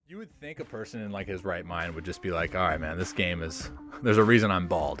would think a person in like his right mind would just be like, all right, man, there's a reason I'm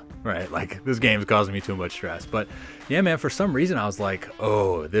bald, right? Like this game's causing me too much stress. But yeah, man, for some reason I was like,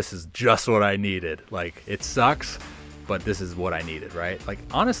 oh, this is just what I needed. Like it sucks, but this is what I needed, right? Like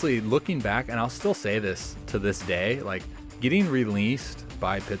honestly, looking back, and I'll still say this to this day, like getting released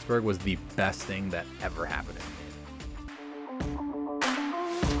by Pittsburgh was the best thing that ever happened to me.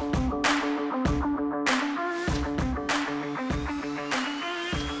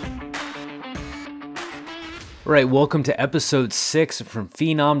 All right, welcome to episode 6 from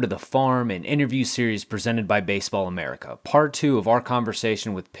Phenom to the Farm, an interview series presented by Baseball America, part 2 of our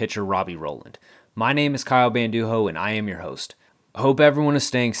conversation with pitcher Robbie Rowland. My name is Kyle Banduho, and I am your host. I hope everyone is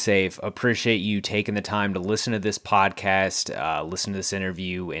staying safe. Appreciate you taking the time to listen to this podcast, listen to this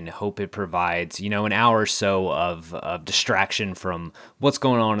interview, and hope it provides, an hour or so of distraction from what's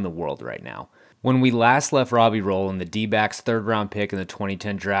going on in the world right now. When we last left Robbie Rowland, the D-backs' third-round pick in the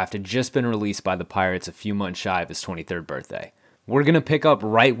 2010 draft had just been released by the Pirates a few months shy of his 23rd birthday. We're going to pick up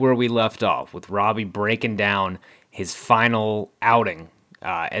right where we left off, with Robbie breaking down his final outing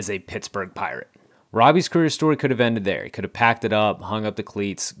as a Pittsburgh Pirate. Robbie's career story could have ended there. He could have packed it up, hung up the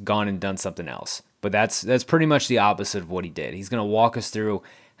cleats, gone and done something else. But that's pretty much the opposite of what he did. He's going to walk us through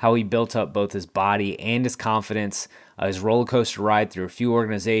how he built up both his body and his confidence, his roller coaster ride through a few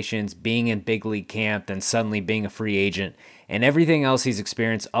organizations, being in big league camp, then suddenly being a free agent, and everything else he's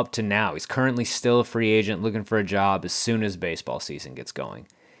experienced up to now. He's currently still a free agent looking for a job as soon as baseball season gets going.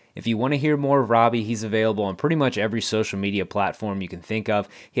 If you want to hear more of Robbie, he's available on pretty much every social media platform you can think of.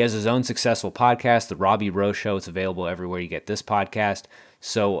 He has his own successful podcast, The Robbie Rowe Show. It's available everywhere you get this podcast.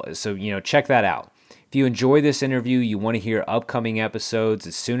 So check that out. If you enjoy this interview, you want to hear upcoming episodes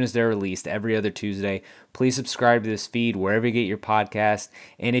as soon as they're released every other Tuesday, please subscribe to this feed wherever you get your podcast.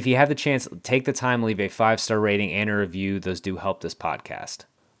 And if you have the chance, take the time to leave a 5-star rating and a review. Those do help this podcast.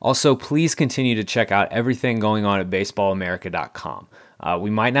 Also, please continue to check out everything going on at baseballamerica.com. We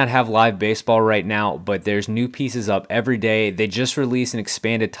might not have live baseball right now, but there's new pieces up every day. They just released an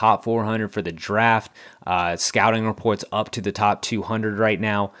expanded top 400 for the draft. Scouting reports up to the top 200 right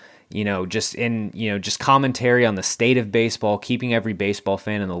now. Just commentary on the state of baseball, keeping every baseball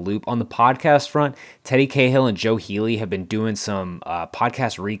fan in the loop. On the podcast front, Teddy Cahill and Joe Healy have been doing some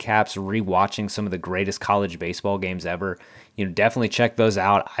podcast recaps, rewatching some of the greatest college baseball games ever. Definitely check those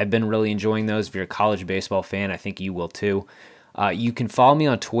out. I've been really enjoying those. If you're a college baseball fan, I think you will too. You can follow me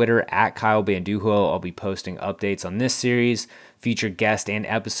on Twitter at Kyle Banduho. I'll be posting updates on this series, featured guest and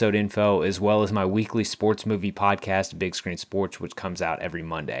episode info, as well as my weekly sports movie podcast, Big Screen Sports, which comes out every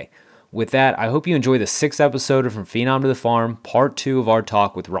Monday. With that, I hope you enjoy the 6th episode of From Phenom to the Farm, part 2 of our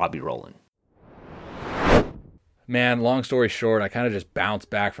talk with Robbie Rowland. Man, long story short, I kind of just bounced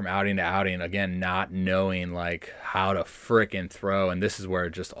back from outing to outing, again, not knowing like how to frickin' throw. And this is where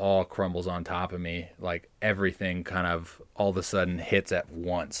it just all crumbles on top of me. Like everything kind of all of a sudden hits at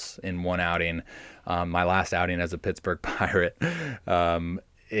once in one outing. My last outing as a Pittsburgh Pirate,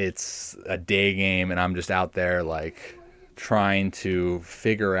 it's a day game and I'm just out there like trying to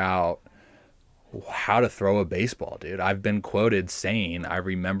figure out how to throw a baseball, dude. I've been quoted saying I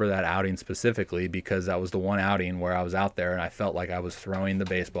remember that outing specifically because that was the one outing where I was out there and I felt like I was throwing the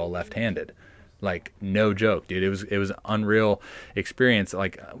baseball left-handed. Like no joke, dude. It was an unreal experience.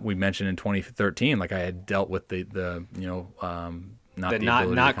 Like we mentioned in 2013, like I had dealt with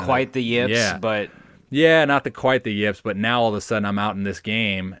not quite the yips, yeah. But yeah, not quite the yips, but now all of a sudden I'm out in this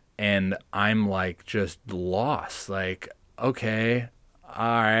game and I'm like just lost. Like, okay, all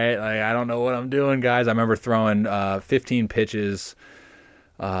right, like I don't know what I'm doing, guys. I remember throwing 17 pitches,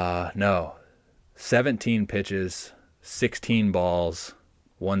 16 balls,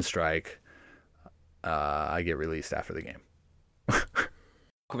 1 strike. I get released after the game.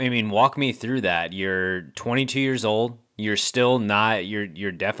 I mean, walk me through that. You're 22 years old. You're still not.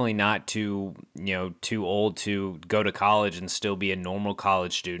 You're definitely not too old to go to college and still be a normal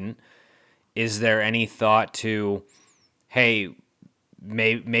college student. Is there any thought to, hey,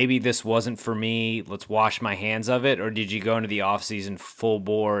 maybe this wasn't for me, let's wash my hands of it? Or did you go into the offseason full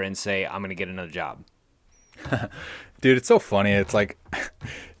bore and say, I'm going to get another job? Dude, it's so funny. It's like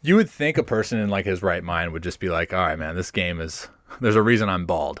you would think a person in like his right mind would just be like, all right, man, there's a reason I'm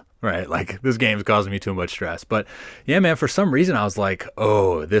bald, right? Like this game's causing me too much stress. But yeah, man, for some reason I was like,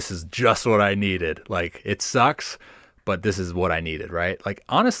 oh, this is just what I needed. Like it sucks, but this is what I needed, right? Like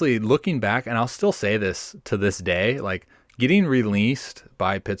honestly, looking back, and I'll still say this to this day, like getting released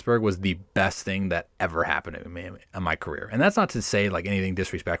by Pittsburgh was the best thing that ever happened to me in my career. And that's not to say like anything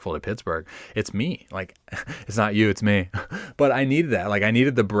disrespectful to Pittsburgh. It's me. Like, it's not you, it's me. But I needed that. Like, I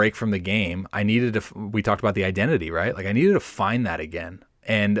needed the break from the game. We talked about the identity, right? Like, I needed to find that again.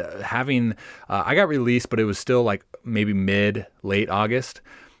 And having, I got released, but it was still like maybe late August.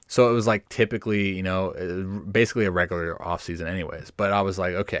 So it was like typically, basically a regular off season anyways. But I was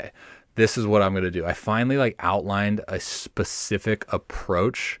like, okay, this is what I'm going to do. I finally like outlined a specific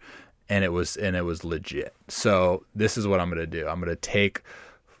approach, and it was legit. So this is what I'm going to do. I'm going to take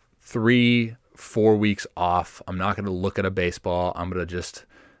 3-4 weeks off. I'm not going to look at a baseball. I'm going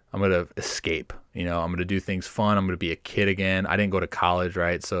to escape. I'm going to do things fun. I'm going to be a kid again. I didn't go to college,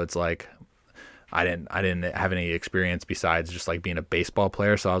 right? So it's like I didn't have any experience besides just like being a baseball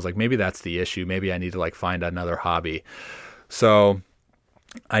player. So I was like, maybe that's the issue. Maybe I need to like find another hobby. So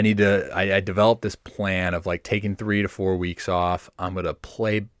I developed this plan of like taking 3 to 4 weeks off. I'm going to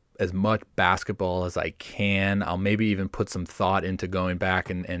play as much basketball as I can. I'll maybe even put some thought into going back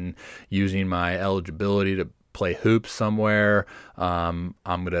and using my eligibility to play hoops somewhere. I'm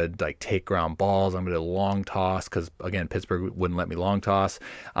going to like take ground balls. I'm going to long toss because again, Pittsburgh wouldn't let me long toss.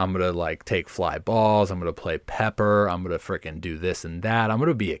 I'm going to like take fly balls. I'm going to play pepper. I'm going to freaking do this and that. I'm going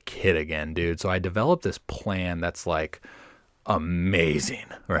to be a kid again, dude. So I developed this plan that's like amazing,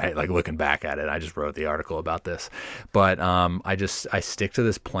 right? Like looking back at it, I just wrote the article about this, but I stick to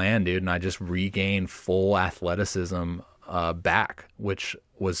this plan, dude, and I just regain full athleticism back, which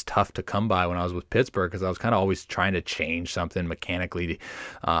was tough to come by when I was with Pittsburgh because I was kind of always trying to change something mechanically,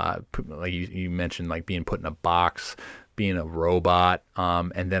 like you mentioned, like being put in a box, being a robot,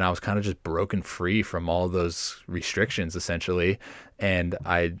 and then I was kind of just broken free from all those restrictions essentially, and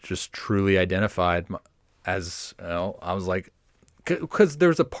I just truly identified as, I was like, because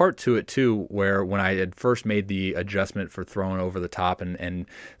there's a part to it too where when I had first made the adjustment for throwing over the top and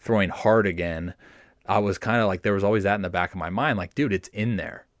throwing hard again, I was kind of like, there was always that in the back of my mind, like, dude, it's in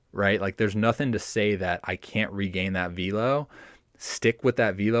there, right? Like there's nothing to say that I can't regain that velo. Stick with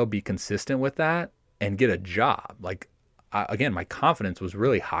that velo, be consistent with that, and get a job. Like, again, my confidence was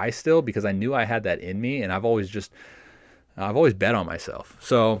really high still because I knew I had that in me, and I've always bet on myself.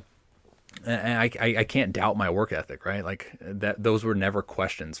 So, and I can't doubt my work ethic, right? Like that, those were never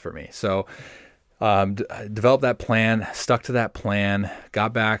questions for me. So, developed that plan, stuck to that plan,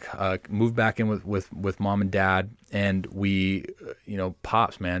 got back, moved back in with mom and dad, and we,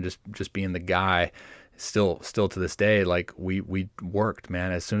 Pops, man, just being the guy, still to this day, like we worked,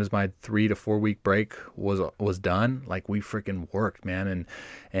 man. As soon as my 3 to 4 week break was done, like we freaking worked, man,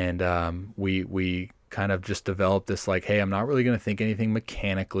 and we kind of just developed this like, hey, I'm not really going to think anything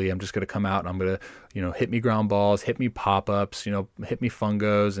mechanically. I'm just going to come out and I'm going to, hit me ground balls, hit me pop-ups, hit me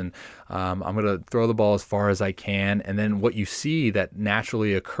fungos, and I'm going to throw the ball as far as I can. And then what you see that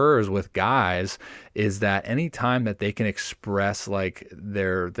naturally occurs with guys is that anytime that they can express like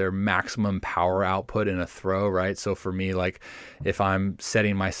their maximum power output in a throw, right? So for me, like if I'm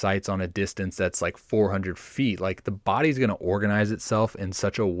setting my sights on a distance that's like 400 feet, like the body's going to organize itself in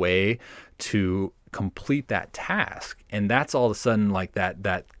such a way to complete that task. And that's all of a sudden like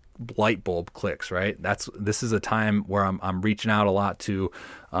that light bulb clicks, right? This is a time where I'm reaching out a lot to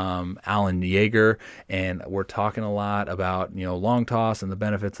Alan Yeager, and we're talking a lot about long toss and the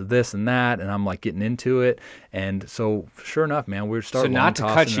benefits of this and that, and I'm like getting into it. And so sure enough, man, we're starting. So not to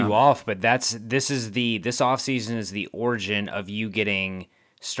cut you off, but this off season is the origin of you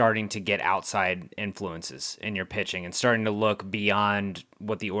starting to get outside influences in your pitching and starting to look beyond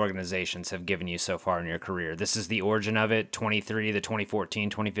what the organizations have given you so far in your career. This is the origin of it, 23, the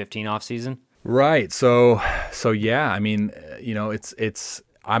 2014, 2015 offseason? Right. So yeah, I mean,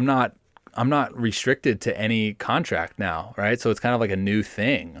 I'm not restricted to any contract now, right? So it's kind of like a new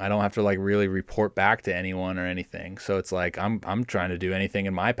thing. I don't have to like really report back to anyone or anything. So it's like I'm trying to do anything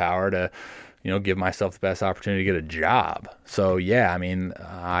in my power to give myself the best opportunity to get a job. So yeah, I mean,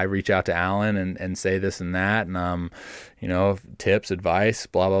 I reach out to Alan and say this and that, and tips, advice,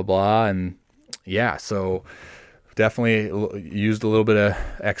 blah blah blah, and yeah, so definitely used a little bit of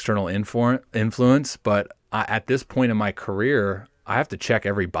external influence, but at this point in my career, I have to check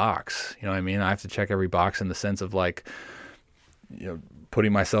every box. You know what I mean? I have to check every box in the sense of like,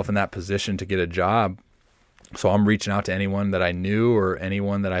 putting myself in that position to get a job. So I'm reaching out to anyone that I knew or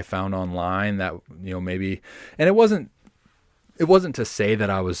anyone that I found online that, maybe, and it wasn't to say that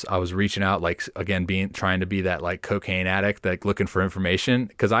I was reaching out, like, again, trying to be that like cocaine addict, like looking for information,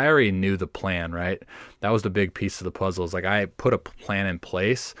 because I already knew the plan, right? That was the big piece of the puzzle. Is like I put a plan in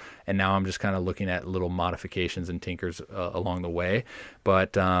place, and now I'm just kind of looking at little modifications and tinkers along the way.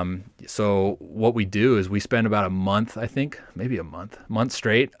 But so what we do is we spend about a month, I think, maybe a month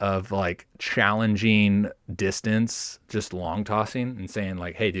straight of like challenging distance, just long tossing and saying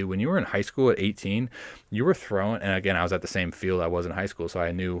like, hey, dude, when you were in high school at 18, you were throwing, and again, I was at the same field I was in high school, so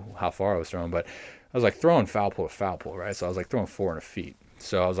I knew how far I was throwing, but I was like throwing foul pole to foul pole, right? So I was like throwing 400 feet.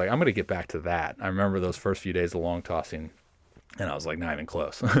 So I was like, I'm going to get back to that. I remember those first few days of long tossing, and I was like, not even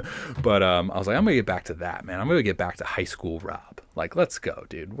close. But I was like, I'm going to get back to that, man. I'm going to get back to high school Rob. Like, let's go,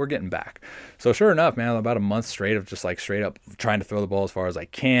 dude. We're getting back. So sure enough, man, about a month straight of just like straight up trying to throw the ball as far as I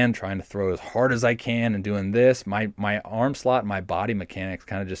can, trying to throw as hard as I can and doing this. My arm slot and my body mechanics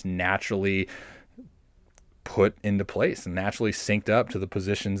kind of just naturally put into place and naturally synced up to the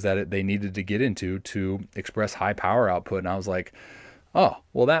positions that they needed to get into to express high power output. And I was like, oh,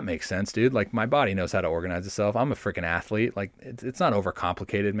 well, that makes sense, dude. Like, my body knows how to organize itself. I'm a freaking athlete. Like, it's not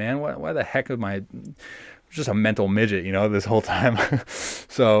overcomplicated, man. Why the heck am I just a mental midget, this whole time?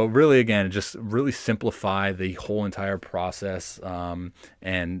 So really, again, just really simplify the whole entire process, and,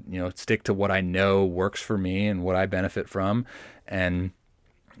 stick to what I know works for me and what I benefit from. And,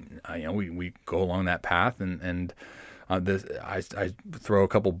 we go along that path, and I throw a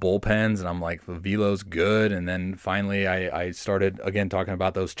couple bullpens, and I'm like, the velo's good. And then finally I started again talking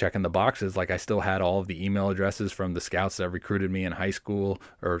about those checking the boxes. Like, I still had all of the email addresses from the scouts that recruited me in high school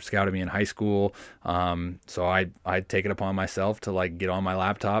or scouted me in high school. So I'd take it upon myself to like get on my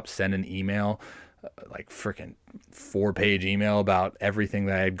laptop, send an email, like freaking 4-page email about everything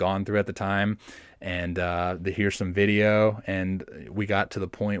that I had gone through at the time. And here's some video. And we got to the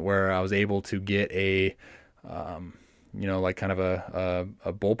point where I was able to get a, like kind of a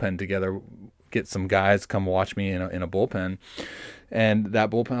bullpen together, get some guys come watch me in a bullpen. And that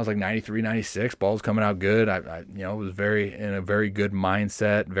bullpen, I was like 93, 96, ball's coming out good. I was in a very good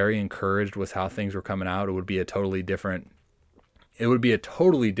mindset, very encouraged with how things were coming out. It would be a totally different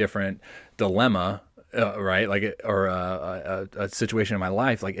dilemma, right? Like, or a situation in my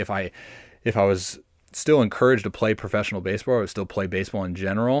life. Like, if I was still encouraged to play professional baseball, I would still play baseball in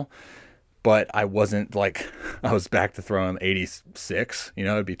general, but I wasn't like, I was back to throwing 86,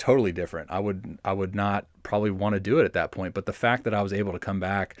 it'd be totally different. I would not probably want to do it at that point. But the fact that I was able to come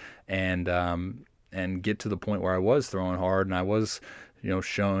back and get to the point where I was throwing hard and I was,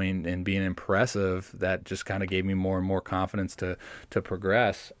 showing and being impressive, that just kind of gave me more and more confidence to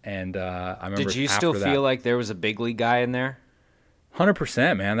progress. And I remember, did you still feel like there was a big league guy in there?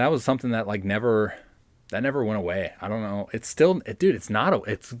 100%, man. That was something that like never went away. I don't know. It's still, dude,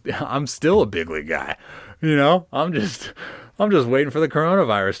 I'm still a big league guy. I'm just waiting for the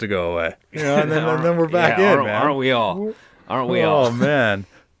coronavirus to go away. And then we're back in, man. Aren't we all? Oh, man.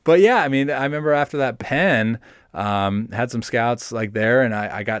 But yeah, I mean, I remember after that pen, had some scouts like there, and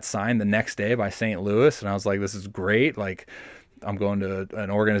I got signed the next day by St. Louis, and I was like, this is great. Like, I'm going to an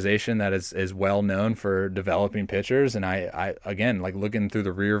organization that is well known for developing pitchers. And I again, like looking through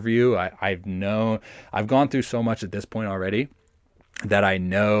the rear view, I've gone through so much at this point already that I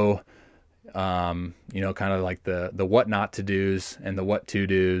know, kind of like the what not to do's and the what to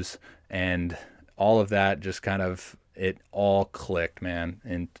do's, and all of that just kind of, it all clicked, man.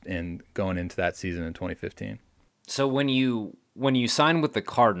 In going into that season in 2015. So when you sign with the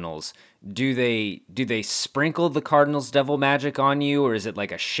Cardinals, do they sprinkle the Cardinals devil magic on you, or is it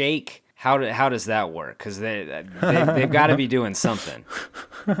like a shake? How does that work? Because they've got to be doing something.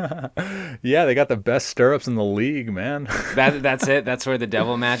 Yeah, they got the best stirrups in the league, man. That's it. That's where the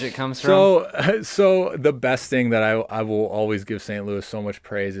devil magic comes from. So the best thing that I will always give St. Louis so much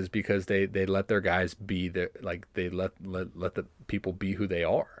praise is because they let their guys be they let the people be who they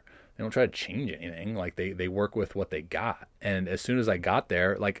are. They don't try to change anything. Like, they work with what they got. And as soon as I got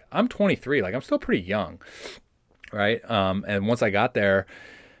there, like, I'm 23, like I'm still pretty young, right? And once I got there,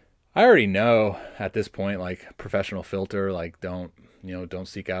 I already know at this point, like, professional filter, like, don't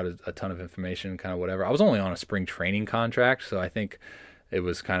seek out a ton of information, kind of whatever. I was only on a spring training contract, so I think it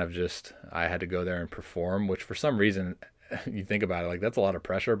was kind of just, I had to go there and perform, which for some reason, you think about it, like, that's a lot of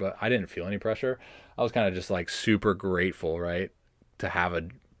pressure, but I didn't feel any pressure. I was kind of just like super grateful, right, to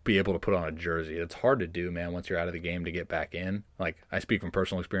be able to put on a jersey. It's hard to do, man, once you're out of the game to get back in. Like, I speak from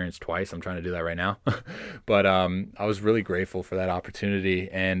personal experience twice. I'm trying to do that right now. But I was really grateful for that opportunity.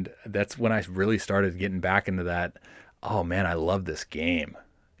 And that's when I really started getting back into that, oh man, I love this game,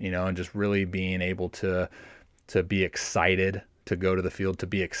 and just really being able to be excited to go to the field, to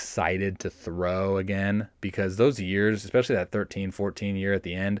be excited to throw again. Because those years, especially that 13, 14 year at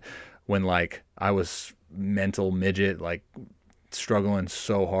the end, when like I was mental midget, like struggling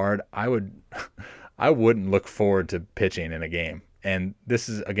so hard, I wouldn't look forward to pitching in a game. And this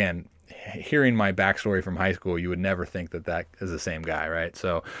is, again, hearing my backstory from high school, you would never think that is the same guy, right?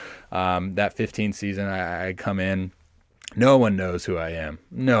 So that 15 season, I come in, no one knows who I am.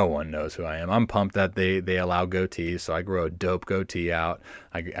 I'm pumped that they allow goatees, so I grow a dope goatee out.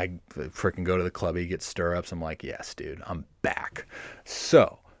 I freaking go to the clubby, get stirrups. I'm like, yes, dude, I'm back.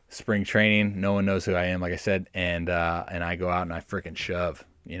 So spring training, no one knows who I am, like I said, and I go out and I freaking shove.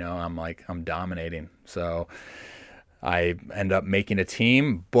 I'm dominating. So I end up making a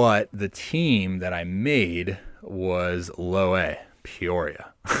team, but the team that I made was low A,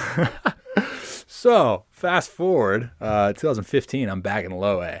 Peoria. So fast forward, 2015, I'm back in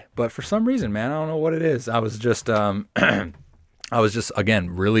low A. But for some reason, man, I don't know what it is. I was just, again,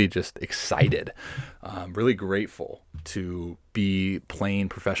 really just excited, really grateful to be playing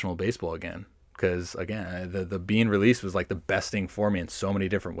professional baseball again. Because again, the being released was like the best thing for me in so many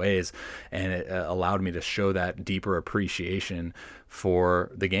different ways, and it allowed me to show that deeper appreciation for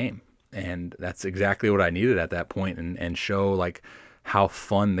the game, and that's exactly what I needed at that point, and show like how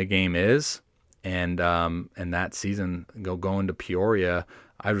fun the game is, and that season going to Peoria,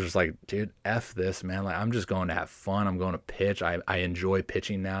 I was just like, dude, F this, man. Like, I'm just going to have fun. I'm going to pitch. I enjoy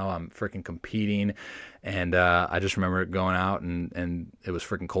pitching now. I'm freaking competing. And I just remember going out and it was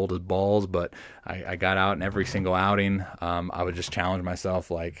freaking cold as balls, but I got out in every single outing. I would just challenge myself.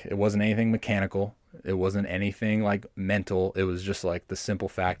 Like, it wasn't anything mechanical. It wasn't anything like mental. It was just like the simple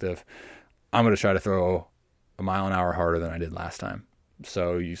fact of, I'm going to try to throw a mile an hour harder than I did last time.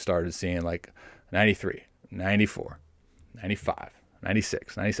 So you started seeing like 93, 94, 95.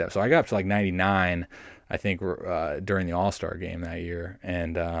 96, 97. So I got up to like 99, I think, during the All-Star game that year.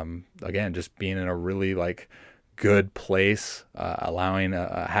 And again, just being in a really like good place, having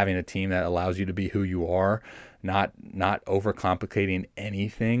a team that allows you to be who you are, not overcomplicating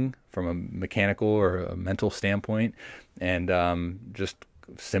anything from a mechanical or a mental standpoint, and just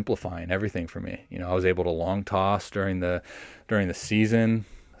simplifying everything for me. I was able to long toss during the season,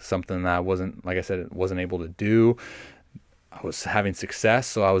 something that I wasn't able to do. I was having success,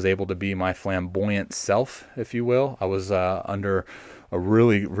 so I was able to be my flamboyant self, if you will. I was under a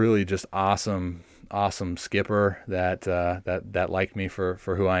really, really just awesome skipper that liked me for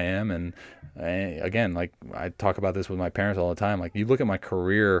who I am. And again, like I talk about this with my parents all the time. Like, you look at my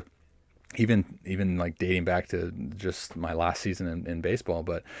career, even like dating back to just my last season in baseball,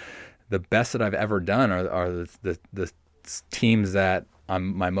 but the best that I've ever done are the teams that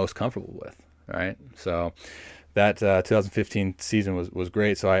I'm my most comfortable with. Right, so. That 2015 season was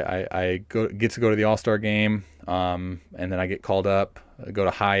great. So I get to go to the All-Star game, and then I get called up, go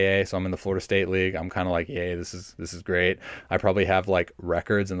to High A. So I'm in the Florida State League. I'm kind of like, yay, this is great. I probably have like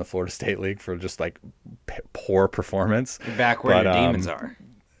records in the Florida State League for just like poor performance. You're back where your demons are.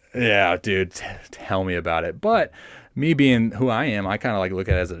 Yeah, dude, tell me about it. But me being who I am, I kind of like look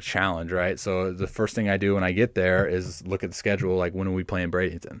at it as a challenge, right? So the first thing I do when I get there is look at the schedule, like, when are we playing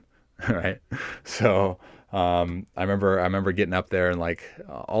Bradenton, right? So. I remember getting up there and like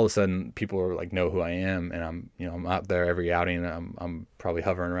all of a sudden people are like know who I am, and I'm out there every outing. I'm probably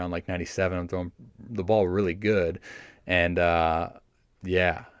hovering around like 97. I'm throwing the ball really good, and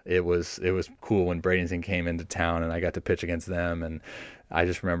yeah, it was cool when Bradenton came into town and I got to pitch against them. And I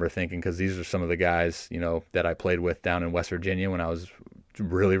just remember thinking, because these are some of the guys that I played with down in West Virginia when I was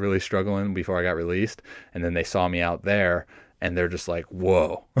really, really struggling before I got released, and then they saw me out there and they're just like,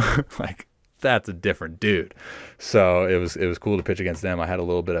 whoa, like. That's a different dude. So it was cool to pitch against them. I had a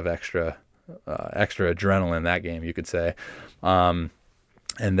little bit of extra adrenaline that game, you could say. And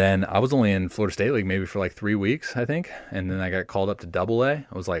then I was only in Florida State League maybe for like 3 weeks, I think. And then I got called up to Double A.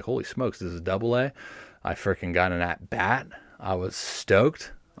 I was like, holy smokes, this is Double A. I freaking got an at bat. I was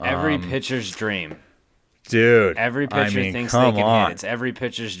stoked. Every pitcher's dream. Dude. Every pitcher thinks they can hit. It's every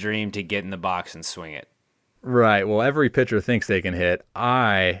pitcher's dream to get in the box and swing it. Right. Well, every pitcher thinks they can hit.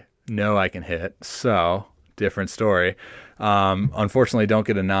 I know I can hit, so different story. Unfortunately, don't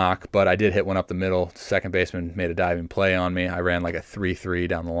get a knock, but I did hit one up the middle. Second baseman made a diving play on me. I ran like a 3-3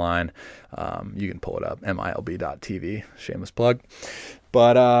 down the line. You can pull it up, milb.tv, shameless plug.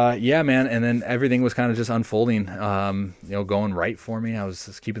 But yeah, man, and then everything was kind of just unfolding, going right for me. I was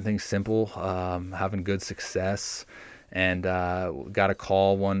just keeping things simple, having good success. And got a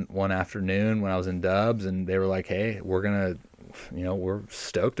call one afternoon when I was in Dubs, and they were like, hey, we're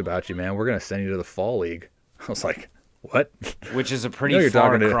stoked about you, man. We're going to send you to the fall league. I was like, what? Which is a pretty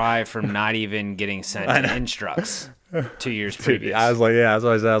far cry from not even getting sent to Instructs 2 years previous. I was like, yeah, that's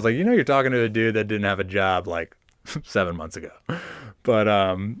what I said. I was like, you're talking to a dude that didn't have a job like 7 months ago. But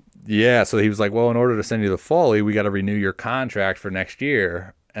yeah, so he was like, well, in order to send you to the fall league, we got to renew your contract for next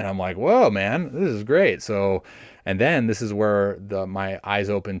year. And I'm like, whoa, man, this is great. So, and then this is where my eyes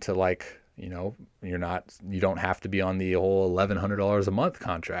open to like, you don't have to be on the whole $1,100 a month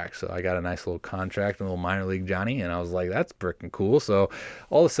contract. So I got a nice little contract, a little minor league Johnny, and I was like, that's freaking cool. So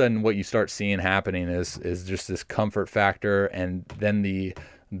all of a sudden what you start seeing happening is just this comfort factor, and then the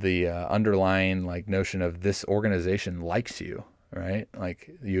underlying like notion of this organization likes you. right?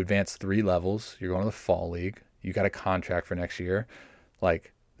 Like you advance 3 levels, you're going to the fall league, you got a contract for next year.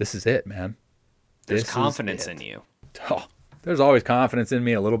 Like this is it, man. There's This is confidence it. in you. Oh, there's always confidence in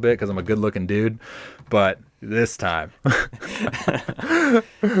me a little bit because I'm a good looking dude, but this time, but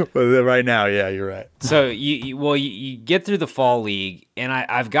right now, yeah, you're right. So you get through the fall league, and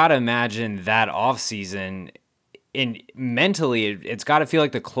I've got to imagine that off season, and mentally it's got to feel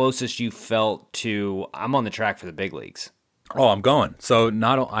like the closest you felt to I'm on the track for the big leagues. Oh, I'm going. So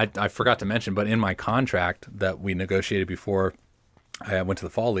I forgot to mention, but in my contract that we negotiated before I went to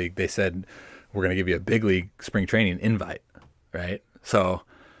the fall league, they said we're going to give you a big league spring training invite, right? So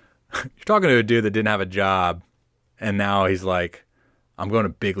you're talking to a dude that didn't have a job, and now he's like, I'm going to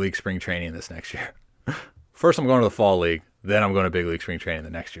big league spring training this next year. First, I'm going to the fall league, then I'm going to big league spring training the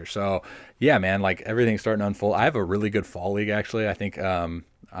next year. So yeah, man, like everything's starting to unfold. I have a really good fall league, actually. I think,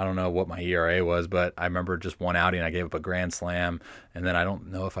 I don't know what my ERA was, but I remember just one outing, I gave up a grand slam, and then I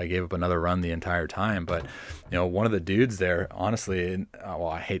don't know if I gave up another run the entire time. But one of the dudes there, honestly, well,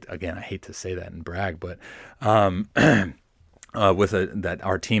 I hate to say that and brag, but that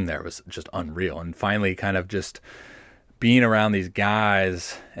our team there was just unreal. And finally kind of just being around these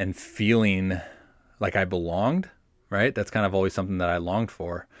guys and feeling like I belonged, right? That's kind of always something that I longed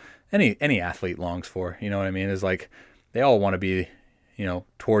for. Any athlete longs for, you know what I mean? Is like they all want to be,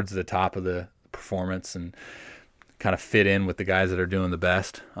 towards the top of the performance and kind of fit in with the guys that are doing the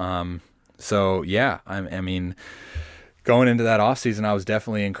best. So yeah, I mean, going into that off season, I was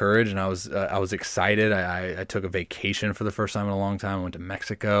definitely encouraged, and I was excited. I took a vacation for the first time in a long time. I went to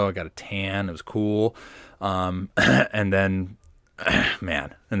Mexico. I got a tan. It was cool. And then,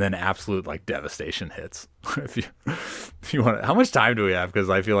 man, absolute like devastation hits. if you want, how much time do we have? Because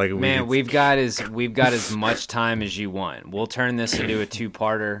I feel like we've got as much time as you want. We'll turn this into a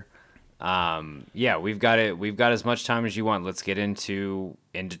 2-parter. Yeah, we've got as much time as you want. Let's get into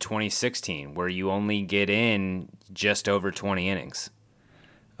 2016, where you only get in just over 20 innings.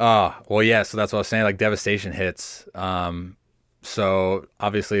 Well, yeah. So that's what I was saying. Like devastation hits. So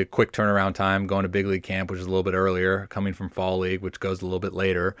obviously a quick turnaround time, going to big league camp, which is a little bit earlier, coming from fall league, which goes a little bit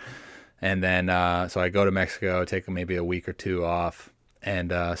later. And then, so I go to Mexico, take maybe a week or 2 off,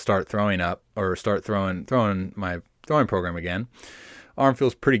 and start throwing my throwing program again. Arm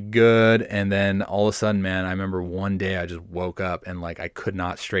feels pretty good. And then all of a sudden, man, I remember one day I just woke up and like I could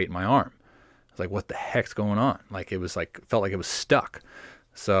not straighten my arm. I was like, what the heck's going on? Like it was like, felt like it was stuck.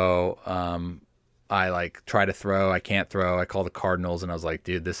 So I like try to throw, I can't throw. I call the Cardinals and I was like,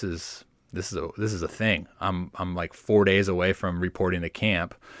 dude, this is a thing. I'm like 4 days away from reporting to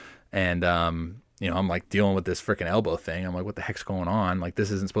camp, and I'm like dealing with this freaking elbow thing. I'm like, what the heck's going on? Like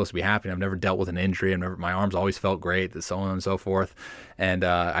this isn't supposed to be happening. I've never dealt with an injury. My arms always felt great, so on and so forth. And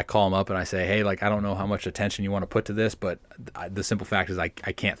I call him up and I say, hey, like I don't know how much attention you want to put to this, but the simple fact is I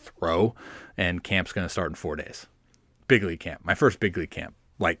can't throw, and camp's going to start in 4 days. Big league camp, my first big league camp.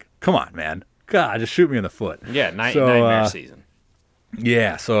 Like, come on, man. God, just shoot me in the foot. Yeah, nightmare season.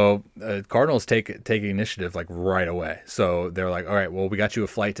 Yeah, so Cardinals take initiative like right away. So they're like, all right, well, we got you a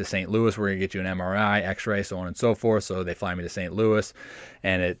flight to St. Louis. We're going to get you an MRI, X-ray, so on and so forth. So they fly me to St. Louis,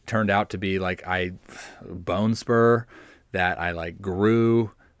 and it turned out to be like bone spur that I like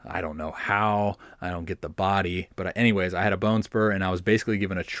grew. I don't know how. I don't get the body. But anyways, I had a bone spur, and I was basically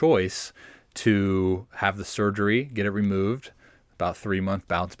given a choice to have the surgery, get it removed, about 3-month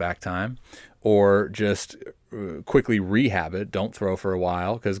bounce back time, or just quickly rehab it, don't throw for a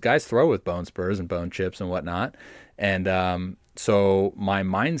while, because guys throw with bone spurs and bone chips and whatnot. And so my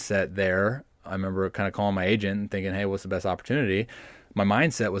mindset there, I remember kind of calling my agent and thinking, hey, what's the best opportunity? My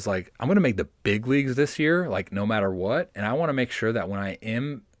mindset was like, I'm going to make the big leagues this year, like no matter what. And I want to make sure that when I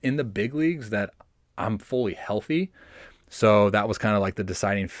am in the big leagues that I'm fully healthy. So that was kind of like the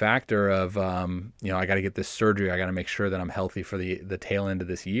deciding factor of, I got to get this surgery. I got to make sure that I'm healthy for the tail end of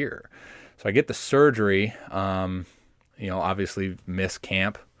this year. So I get the surgery, obviously miss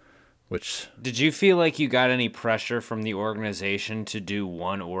camp, which... Did you feel like you got any pressure from the organization to do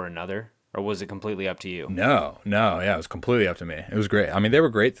one or another? Or was it completely up to you? No. Yeah, it was completely up to me. It was great. I mean, they were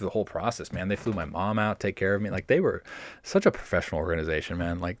great through the whole process, man. They flew my mom out, take care of me. Like, they were such a professional organization,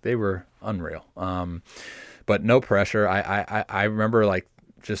 man. Like, they were unreal. But no pressure. I remember, like,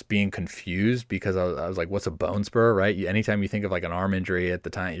 just being confused because I was like, what's a bone spur, right? Anytime you think of like an arm injury at the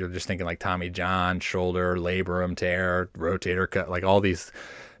time, you're just thinking like Tommy John, shoulder, labrum tear, rotator cut, like all these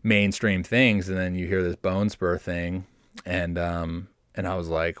mainstream things. And then you hear this bone spur thing. And, And I was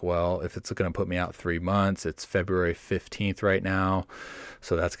like, well, if it's going to put me out 3 months, it's February 15th right now.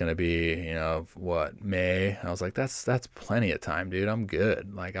 So that's going to be, May. I was like, that's plenty of time, dude. I'm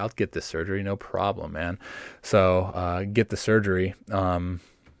good. Like, I'll get this surgery. No problem, man. So, get the surgery. And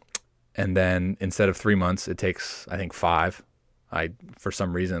then instead of 3 months, it takes, I think 5. For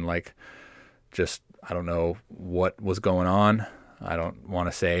some reason, like, I don't know what was going on. I don't want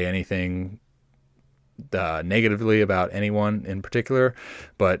to say anything negatively about anyone in particular,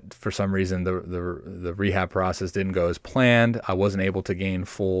 but for some reason the rehab process didn't go as planned. I wasn't able to gain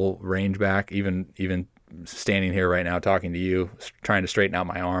full range back. Even standing here right now talking to you, trying to straighten out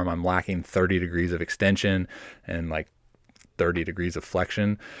my arm, I'm lacking 30 degrees of extension and like 30 degrees of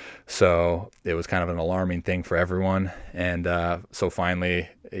flexion. So it was kind of an alarming thing for everyone. And so finally,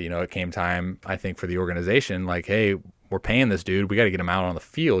 it came time, I think, for the organization, like, hey, we're paying this dude. We got to get him out on the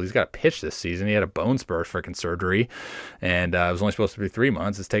field. He's got to pitch this season. He had a bone spur freaking surgery, and it was only supposed to be 3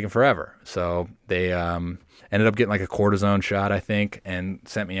 months. It's taken forever. So they ended up getting like a cortisone shot, I think, and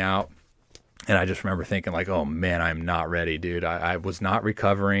sent me out. And I just remember thinking like, oh man, I'm not ready, dude. I was not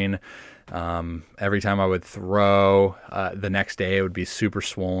recovering. Every time I would throw, the next day it would be super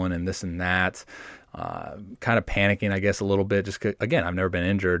swollen and this and that. Kind of panicking, I guess, a little bit. Just 'cause, again, I've never been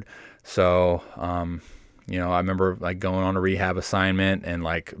injured, so. I remember like going on a rehab assignment and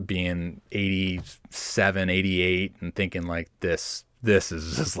like being 87, 88 and thinking like this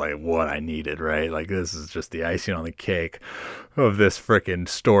is just like what I needed, right? Like this is just the icing on the cake of this freaking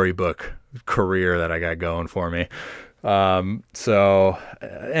storybook career that I got going for me.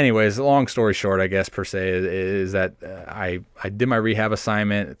 Anyways, long story short, I guess per se is that I did my rehab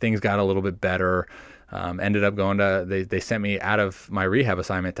assignment. Things got a little bit better. Ended up going to, they sent me out of my rehab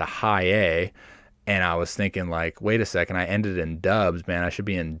assignment to high A. And I was thinking like, wait a second, I ended in dubs, man. I should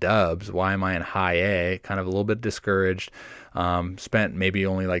be in dubs. Why am I in high A? Kind of a little bit discouraged. Spent maybe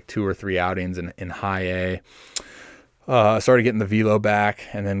only like 2 or 3 outings in high A. Started getting the velo back,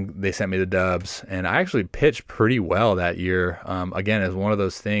 and then they sent me the dubs. And I actually pitched pretty well that year. Again, as one of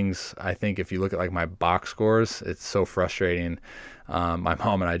those things, I think if you look at like my box scores, it's so frustrating. My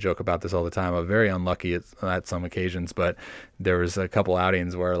mom and I joke about this all the time. I'm very unlucky at some occasions, but there was a couple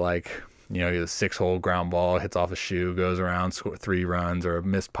outings where like, a 6-hole ground ball hits off a shoe, goes around, score 3 runs, or a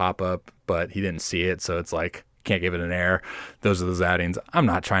missed pop-up, but he didn't see it, so it's like, can't give it an air. Those are those outings. I'm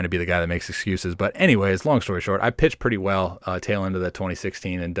not trying to be the guy that makes excuses, but anyways, long story short, I pitched pretty well tail end of the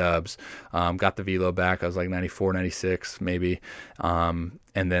 2016 in dubs. Got the velo back. I was like 94, 96 maybe. And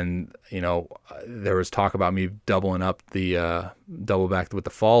then, there was talk about me doubling up the double back with the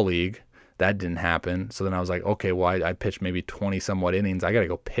fall league. That didn't happen. So then I was like, okay, well, I pitched maybe 20 somewhat innings. I got to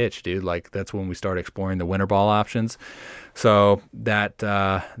go pitch, dude. Like that's when we started exploring the winter ball options. So that,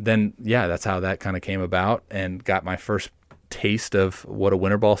 that's how that kind of came about and got my first taste of what a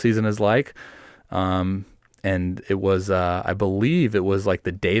winter ball season is like. And it was, I believe it was like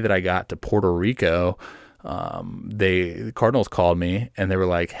the day that I got to Puerto Rico. The Cardinals called me and they were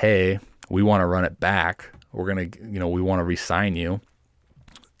like, hey, we want to run it back. We're going to, we want to re-sign you.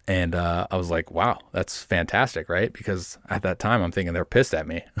 And I was like, wow, that's fantastic, right? Because at that time, I'm thinking they're pissed at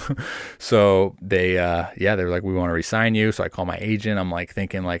me. So they were like, we want to re-sign you. So I call my agent. I'm like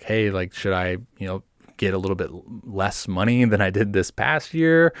thinking like, hey, like, should I, get a little bit less money than I did this past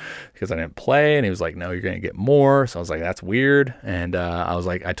year because I didn't play? And he was like, no, you're going to get more. So I was like, that's weird. And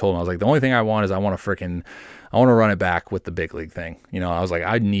I told him, I was like, the only thing I want is I want to run it back with the big league thing. I was like,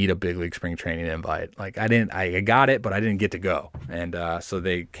 I need a big league spring training invite. Like I got it, but I didn't get to go. And so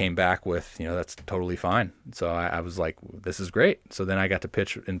they came back with, that's totally fine. So I was like, this is great. So then I got to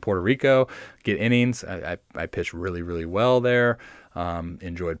pitch in Puerto Rico, get innings. I pitched really, really well there.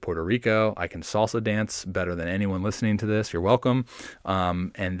 Enjoyed Puerto Rico. I can salsa dance better than anyone listening to this. You're welcome.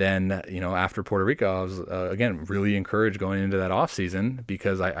 And then, after Puerto Rico, I was, again, really encouraged going into that off season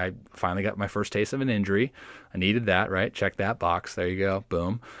because I finally got my first taste of an injury. I needed that, right? Check that box. There you go.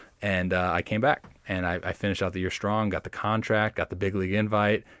 Boom. And, I came back and I finished out the year strong, got the contract, got the big league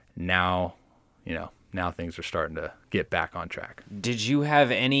invite. Now things are starting to get back on track. Did you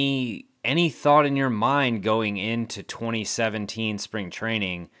have any thought in your mind going into 2017 spring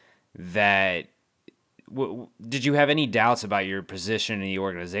training that did you have any doubts about your position in the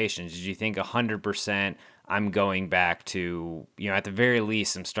organization? Did you think 100% I'm going back to, at the very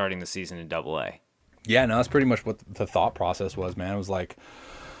least, I'm starting the season in AA? Yeah, no, that's pretty much what the thought process was, man. It was like,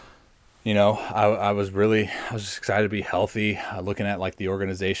 I was just excited to be healthy. Looking at like the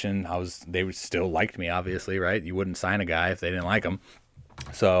organization, they still liked me, obviously, right? You wouldn't sign a guy if they didn't like him.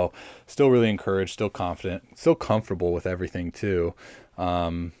 So still really encouraged, still confident, still comfortable with everything too.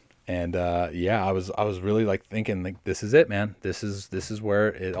 And And yeah, I was really like thinking like, this is it, man. This is where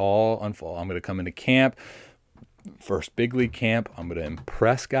it all unfolds. I'm gonna come into camp, first big league camp. I'm gonna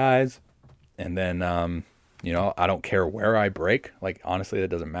impress guys, and then I don't care where I break. Like honestly, that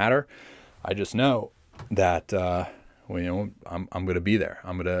doesn't matter. I just know that I'm gonna be there.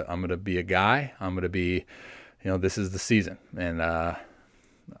 I'm gonna be a guy. I'm gonna be, this is the season, and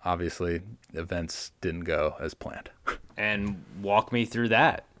obviously events didn't go as planned. And walk me through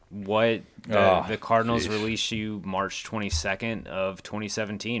that. The Cardinals released you March 22nd of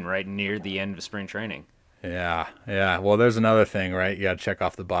 2017, right near the end of spring training. Yeah. Well, there's another thing, right? You got to check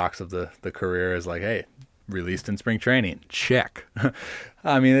off the box of the career is like, hey, released in spring training. Check.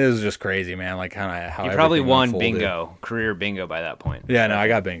 I mean, it was just crazy, man. Like kind of how you probably won unfolded. bingo, career bingo by that point. Yeah, no, I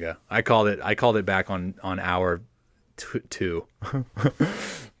got bingo. I called it back on hour two.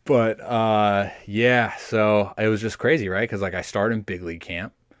 But yeah, so it was just crazy, right? Because like I started in big league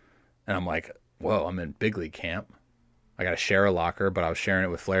camp. And I'm like, whoa, I'm in big league camp. I got to share a locker, but I was sharing it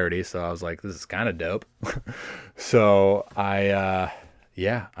with Flaherty. So I was like, this is kind of dope. So I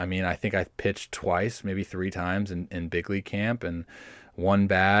think I pitched twice, maybe 3 times in big league camp, and 1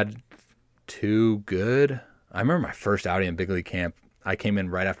 bad, 2 good. I remember my first outing in big league camp. I came in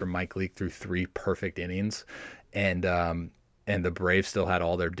right after Mike Leake threw 3 perfect innings, and the Braves still had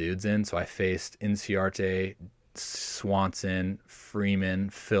all their dudes in. So I faced Inciarte, Swanson, Freeman,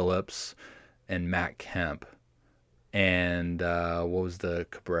 Phillips, and Matt Kemp. And what was the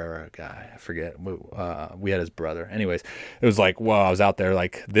Cabrera guy? I forget. We had his brother. Anyways, it was like, well, I was out there.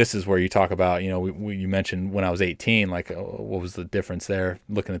 Like, this is where you talk about, you mentioned when I was 18, like, what was the difference there?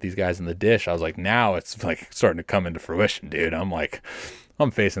 Looking at these guys in the dish, I was like, now it's like starting to come into fruition, dude. I'm like,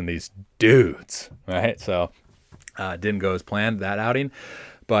 I'm facing these dudes, right? So didn't go as planned, that outing.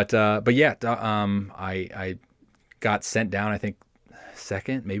 But yeah, I got sent down, I think,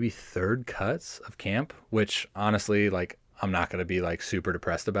 2nd, maybe 3rd cuts of camp, which honestly, like, I'm not going to be like super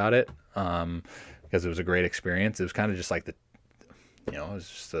depressed about it, because it was a great experience. It was kind of just like it was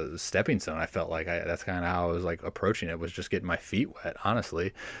just a stepping stone. I felt like that's kind of how I was like approaching it, was just getting my feet wet,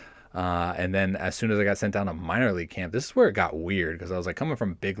 honestly. And then as soon as I got sent down to minor league camp, this is where it got weird, because I was like coming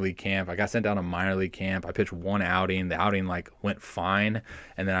from big league camp. I got sent down to minor league camp. I pitched 1 outing. The outing like went fine.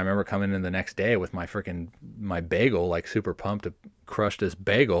 And then I remember coming in the next day with my bagel, like super pumped to crush this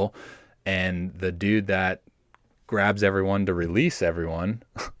bagel. And the dude that grabs everyone to release everyone,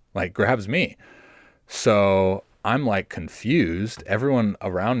 like grabs me. So I'm like confused. Everyone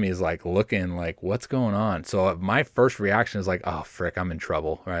around me is like looking like, what's going on? So my first reaction is like, oh frick, I'm in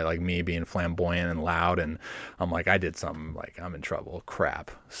trouble, right? Like me being flamboyant and loud, and I'm like, I did something, like I'm in trouble, crap.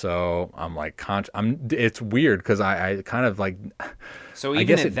 So I'm like, it's weird because I kind of like, so even I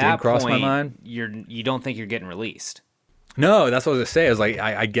guess at it that did cross point, my mind. You don't think you're getting released? No, that's what I was gonna say. I was like,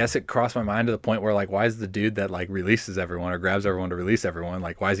 I guess it crossed my mind to the point where like, why is the dude that like releases everyone or grabs everyone to release everyone,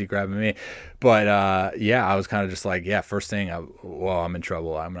 like, why is he grabbing me? But yeah, I was kind of just like, yeah, first thing, I'm in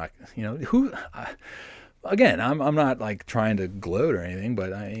trouble. I'm not, again, I'm not like trying to gloat or anything, but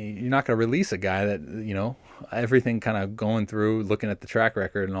you're not gonna release a guy that everything kind of going through, looking at the track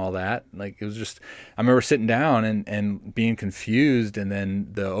record and all that. Like, it was just, I remember sitting down and being confused, and then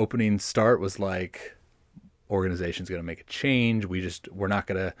the opening start was like, organization's going to make a change. We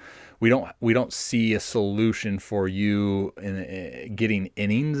don't see a solution for you in getting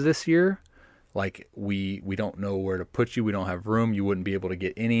innings this year. Like we don't know where to put you. We don't have room. You wouldn't be able to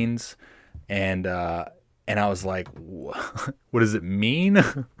get innings. And I was like, what does it mean?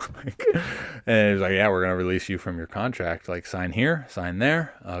 And it was like, yeah, we're going to release you from your contract. Like, sign here, sign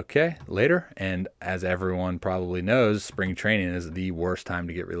there. Okay, later. And as everyone probably knows, spring training is the worst time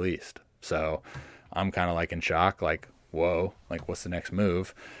to get released. So I'm kind of like in shock, like, whoa, like what's the next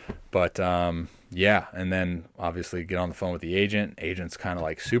move? But yeah, and then obviously get on the phone with the agent. Agent's kind of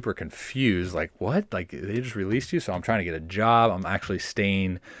like super confused, like, what? Like, they just released you? So I'm trying to get a job. I'm actually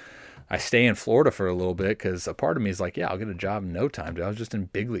I stay in Florida for a little bit because a part of me is like, yeah, I'll get a job in no time, dude. I was just in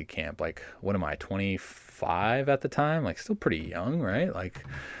big league camp. Like, what am I, 25 at the time? Like, still pretty young, right? Like,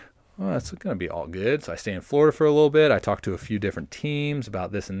 well, it's going to be all good. So I stay in Florida for a little bit. I talk to a few different teams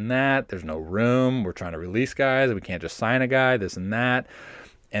about this and that. There's no room. We're trying to release guys. We can't just sign a guy, this and that.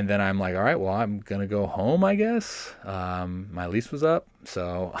 And then I'm like, all right, well, I'm going to go home, I guess. My lease was up.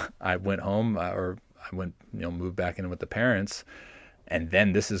 So I went home, or I went, moved back in with the parents. And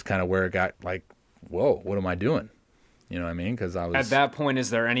then this is kind of where it got like, whoa, what am I doing? You know what I mean? Because I was... At that point,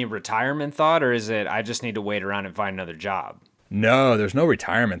 is there any retirement thought, or is it, I just need to wait around and find another job? No, there's no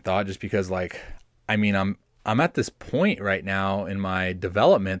retirement thought, just because, like, I mean, I'm at this point right now in my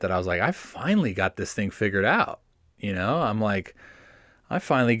development that I was like, I finally got this thing figured out. I'm like, I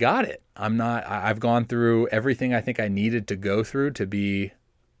finally got it. I've gone through everything I think I needed to go through to be,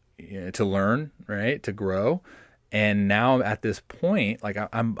 to learn, right? To grow. And now at this point, like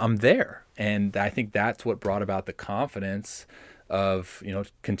I'm there. And I think that's what brought about the confidence of,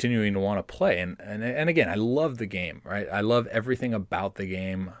 continuing to want to play. And again, I love the game, right? I love everything about the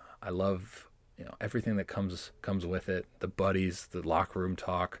game. I love, everything that comes with it, the buddies, the locker room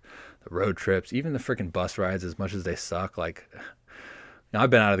talk, the road trips, even the freaking bus rides, as much as they suck. Like, I've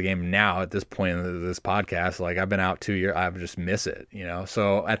been out of the game now at this point in this podcast. Like, I've been out 2 years. I just miss it,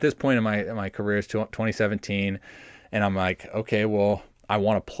 So at this point in my career is 2017, and I'm like, okay, well, I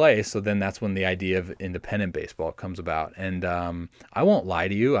want to play. So then that's when the idea of independent baseball comes about. And I won't lie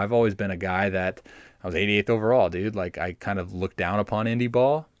to you. I've always been a guy that I was 88th overall, dude. Like, I kind of looked down upon indie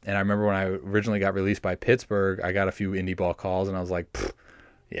ball. And I remember when I originally got released by Pittsburgh, I got a few indie ball calls, and I was like,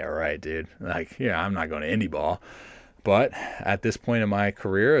 yeah, right, dude. Like, yeah, I'm not going to indie ball. But at this point in my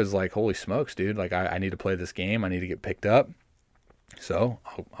career, is like, holy smokes, dude. Like, I need to play this game. I need to get picked up. So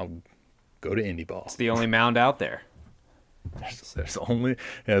I'll go to indie ball. It's the only mound out there. There's only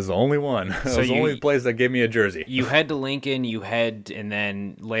one. So it was the only place that gave me a jersey. You head to Lincoln, and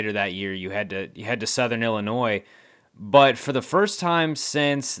then later that year you head to Southern Illinois. But for the first time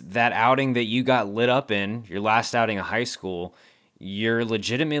since that outing that you got lit up in, your last outing of high school, you're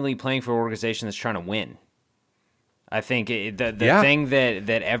legitimately playing for an organization that's trying to win. I think the thing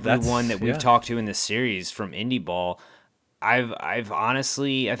that everyone that we've talked to in this series from indie ball, I've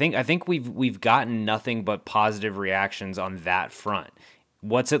honestly, I think we've gotten nothing but positive reactions on that front.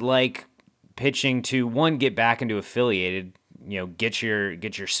 What's it like pitching to, one, get back into affiliated, get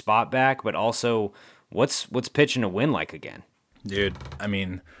your spot back, but also what's pitching to win like again? Dude, I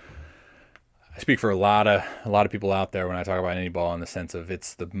mean, I speak for a lot of people out there when I talk about indie ball, in the sense of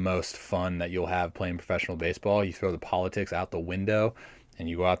it's the most fun that you'll have playing professional baseball. You throw the politics out the window and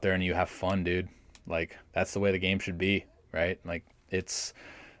you go out there and you have fun, dude. Like, that's the way the game should be, right? Like, it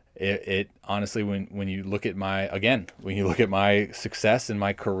honestly, when you look at my success in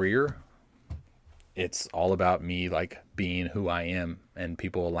my career, it's all about me, like, being who I am and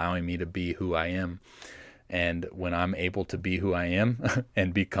people allowing me to be who I am. And when I'm able to be who I am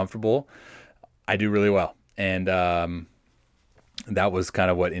and be comfortable, I do really well. And that was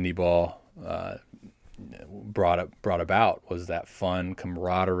kind of what indie ball brought about, was that fun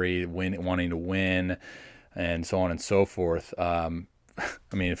camaraderie, wanting to win, and so on and so forth. I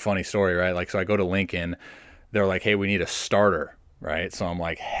mean, funny story, right? Like, so I go to Lincoln, they're like, hey, we need a starter, right? So I'm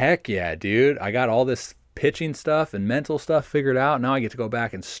like, heck yeah, dude. I got all this pitching stuff and mental stuff figured out. Now I get to go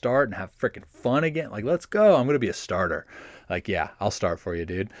back and start and have freaking fun again. Like, let's go. I'm going to be a starter. Like, yeah, I'll start for you,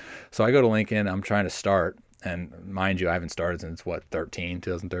 dude. So I go to Lincoln. I'm trying to start. And mind you, I haven't started since,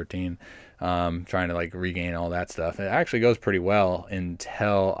 2013. Trying to, like, regain all that stuff. It actually goes pretty well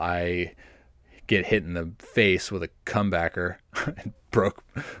until I get hit in the face with a comebacker and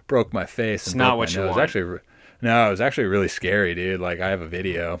broke my face. It's not what you want. It was actually really scary, dude. Like, I have a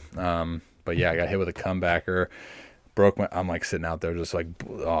video. But yeah, I got hit with a comebacker, I'm like sitting out there just like,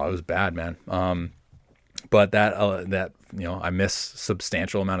 oh, it was bad, man. But that I missed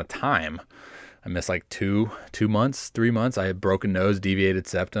substantial amount of time. I missed like 2 months, 3 months. I had broken nose, deviated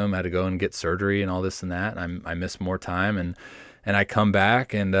septum, had to go and get surgery and all this and that. And I missed more time, and I come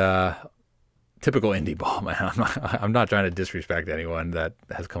back, and typical indie ball, man. I'm not trying to disrespect anyone that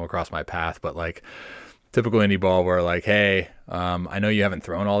has come across my path, but like, typical indie ball where, like, hey, I know you haven't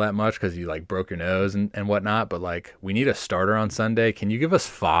thrown all that much because you, like, broke your nose and whatnot, but, like, we need a starter on Sunday. Can you give us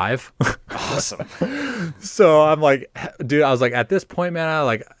 5? Awesome. So I'm like, dude, I was like, at this point,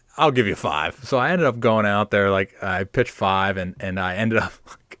 man, I'll give you 5. So I ended up going out there, like, I pitched 5, and I ended up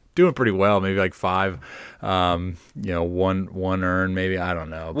doing pretty well, maybe like 5, one earn, maybe, I don't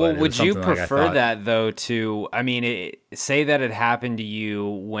know. Well, would you prefer that, though, to, I mean, say that it happened to you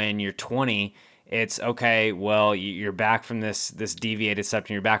when you're 20, it's okay, well, you're back from this deviated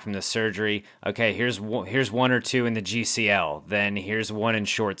septum, you're back from the surgery. Okay, here's 1 or 2 in the GCL. Then here's 1 in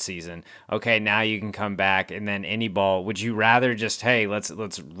short season. Okay, now you can come back, and then indie ball. Would you rather just, hey, let's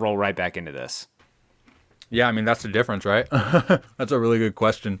roll right back into this? Yeah, I mean, that's the difference, right? That's a really good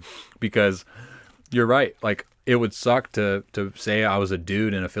question, because you're right. Like, it would suck to say I was a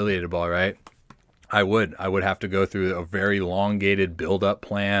dude in affiliated ball, right? I would have to go through a very elongated build-up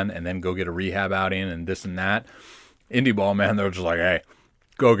plan and then go get a rehab outing and this and that. Indie ball, man, they're just like, hey,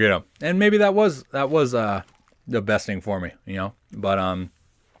 go get them. And maybe that was the best thing for me,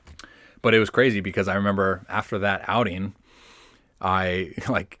 But it was crazy, because I remember after that outing, I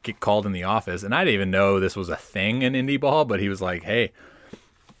get called in the office, and I didn't even know this was a thing in indie ball. But he was like, hey,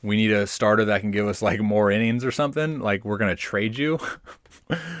 we need a starter that can give us like more innings or something. Like, we're going to trade you.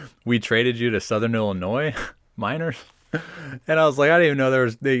 We traded you to Southern Illinois minors. And I was like, I didn't even know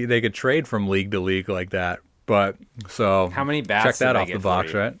they could trade from league to league like that. But so how many bats check that did they off get the for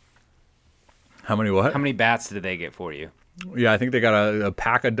box, you? right? How many what? How many bats did they get for you? Yeah, I think they got a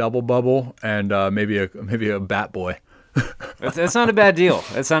pack of double bubble and maybe a bat boy. That's not a bad deal.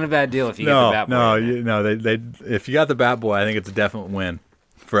 That's not a bad deal if you get the bat boy. They if you got the bat boy, I think it's a definite win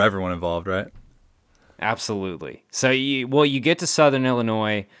for everyone involved, right? Absolutely. So you get to Southern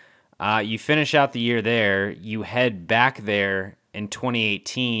Illinois, you finish out the year there, you head back there in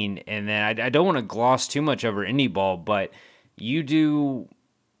 2018, and then I don't want to gloss too much over indie ball, but you do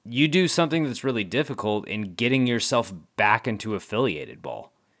something that's really difficult in getting yourself back into affiliated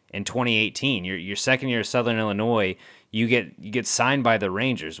ball. In 2018, your second year at Southern Illinois, you get signed by the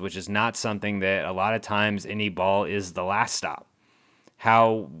Rangers, which is not something that a lot of times indie ball is the last stop.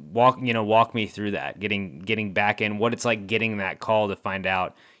 Walk me through that, getting back in, what it's like getting that call to find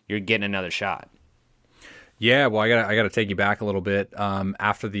out you're getting another shot. Yeah, well, I got to take you back a little bit.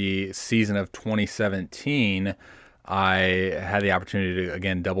 After the season of 2017, I had the opportunity to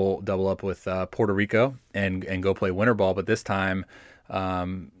again double up with Puerto Rico and go play winter ball, but this time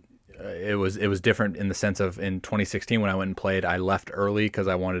it was different in the sense of in 2016 when I went and played, I left early because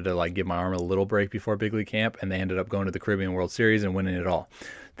I wanted to like give my arm a little break before big league camp, and they ended up going to the Caribbean World Series and winning it all.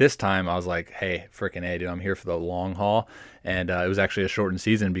 This time I was like, hey, freaking A, dude, I'm here for the long haul, and it was actually a shortened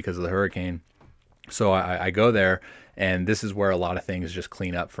season because of the hurricane. So I go there, and this is where a lot of things just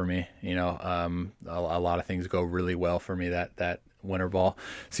clean up for me. You know, a lot of things go really well for me that winter ball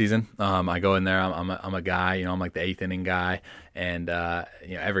season. I go in there, I'm a guy, you know, I'm like the 8th inning guy, and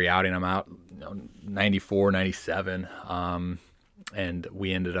every outing I'm out, 94, 97, and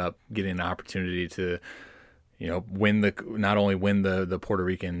we ended up getting an opportunity to, not only win the Puerto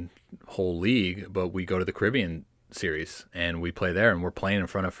Rican whole league, but we go to the Caribbean series and we play there, and we're playing in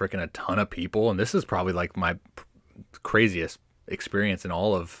front of freaking a ton of people. And this is probably like my craziest experience in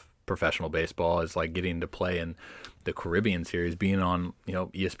all of professional baseball, is like getting to play in the Caribbean series, being on,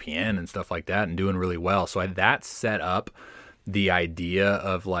 ESPN and stuff like that, and doing really well. So that set up the idea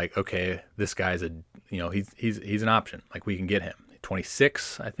of like, okay, this guy's he's an option. Like, we can get him.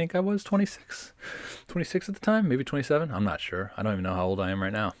 26, I think I was 26 at the time, maybe 27. I'm not sure. I don't even know how old I am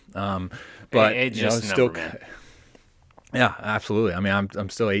right now. But it's just still, number, yeah, absolutely. I mean, I'm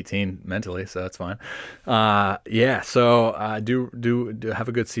still 18 mentally, so that's fine. So I do have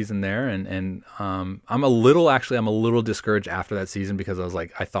a good season there, and I'm a little discouraged after that season because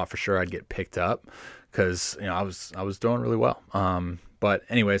I thought for sure I'd get picked up because I was doing really well. But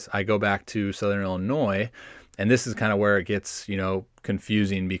anyways, I go back to Southern Illinois, and this is kind of where it gets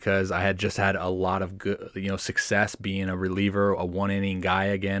confusing because I had just had a lot of good success being a reliever, a 1-inning guy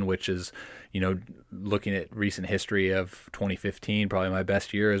again, which is looking at recent history of 2015, probably my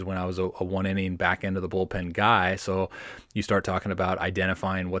best year is when I was a 1-inning back end of the bullpen guy. So you start talking about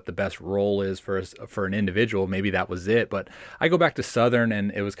identifying what the best role is for an individual. Maybe that was it. But I go back to Southern,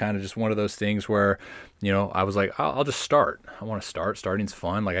 and it was kind of just one of those things where, I was like, I'll just start. I want to start. Starting's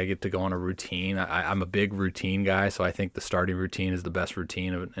fun. Like, I get to go on a routine. I'm a big routine guy, so I think the starting routine is the best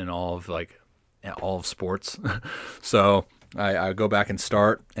routine in all of sports. So I go back and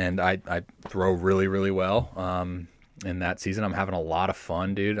start, and I throw really, really well. In that season, I'm having a lot of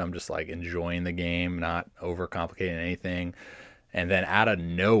fun, dude. I'm just like enjoying the game, not overcomplicating anything. And then out of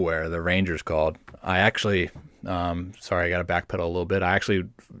nowhere, the Rangers called. I actually, sorry, I got to backpedal a little bit. I actually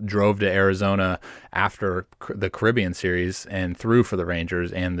drove to Arizona after the Caribbean series and threw for the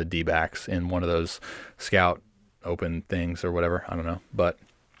Rangers and the D-backs in one of those scout open things or whatever. I don't know, but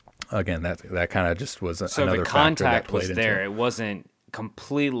again, that kind of just was so another the factor contact that played was there. into It wasn't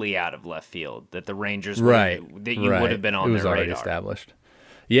completely out of left field that the Rangers right that you would have been on it was their already radar. established.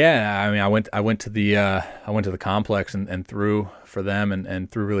 Yeah, I mean, I went to the complex and threw for them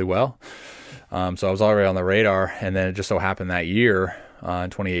and threw really well. So I was already on the radar, and then it just so happened that year in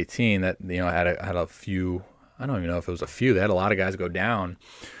 2018 that I had a few. I don't even know if it was a few. They had a lot of guys go down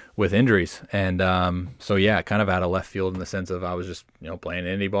with injuries, and so yeah, kind of out of left field in the sense of I was just playing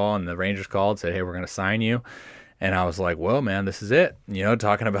indie ball, and the Rangers called, said, "Hey, we're going to sign you." And I was like, well, man, this is it.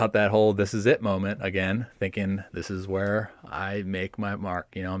 Talking about that whole this is it moment again, thinking this is where I make my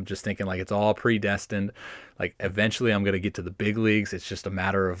mark. I'm just thinking like it's all predestined. Like eventually I'm going to get to the big leagues. It's just a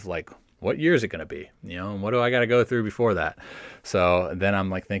matter of like, what year is it going to be? And what do I got to go through before that? So then I'm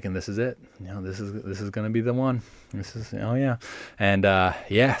like thinking this is it. This is going to be the one. This is, yeah. And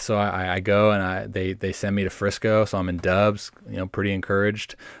so I go and they send me to Frisco. So I'm in Dubs, pretty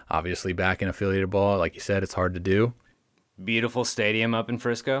encouraged. Obviously back in affiliated ball, like you said, it's hard to do. Beautiful stadium up in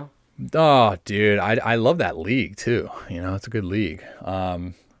Frisco. Oh, dude, I love that league too. It's a good league.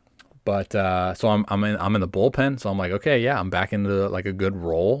 But so I'm in the bullpen, so I'm like, okay, yeah, I'm back into like a good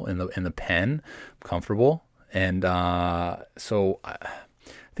role in the pen, I'm comfortable, and so I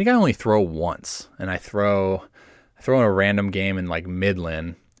think I only throw once, and I throw in a random game in like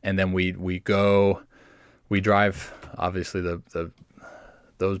Midland, and then we drive. Obviously,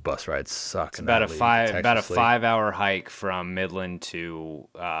 those bus rides suck. It's about a 5-hour hike from Midland to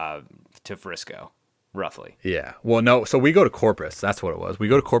Frisco, roughly. Yeah. Well, no. So we go to Corpus. That's what it was. We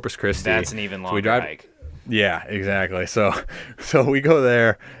go to Corpus Christi. That's an even longer hike. Yeah, exactly. So we go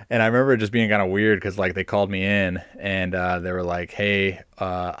there, and I remember it just being kind of weird because like they called me in, and they were like, "Hey,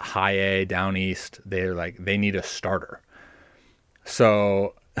 High A down east, they're like they need a starter."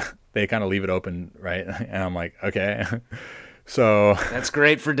 So they kind of leave it open, right? And I'm like, okay. So that's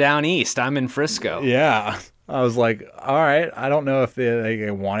great for down east. I'm in Frisco. Yeah. I was like, all right. I don't know if they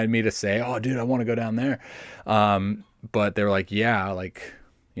wanted me to say, oh, dude, I want to go down there. But they were like, yeah, like,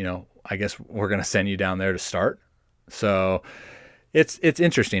 I guess we're going to send you down there to start. So it's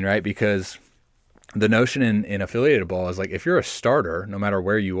interesting, right? Because the notion in affiliated ball is like, if you're a starter, no matter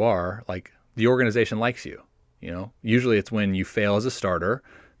where you are, like the organization likes you, usually it's when you fail as a starter,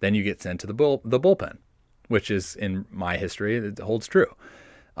 then you get sent to the bullpen, which is in my history, it holds true.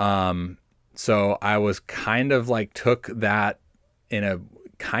 So I was kind of like took that in a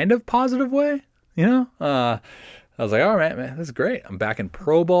kind of positive way, I was like, all right, man, this is great. I'm back in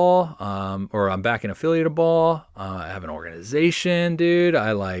pro ball, or I'm back in affiliated ball. I have an organization, dude.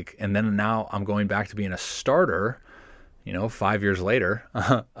 And then now I'm going back to being a starter, 5 years later.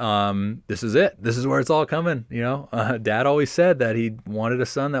 This is it. This is where it's all coming. Dad always said that he wanted a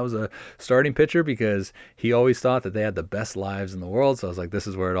son that was a starting pitcher because he always thought that they had the best lives in the world. So I was like, this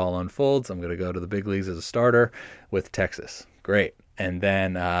is where it all unfolds. I'm going to go to the big leagues as a starter with Texas. Great. And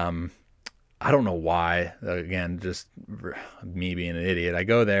then, I don't know why, again, just me being an idiot. I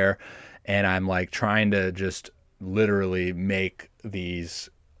go there and I'm like trying to just literally make these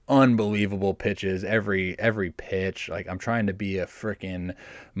unbelievable pitches every pitch. Like I'm trying to be a freaking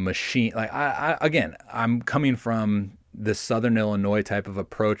machine. Like I'm coming from the Southern Illinois type of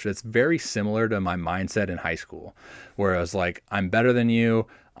approach that's very similar to my mindset in high school, where I was like, I'm better than you.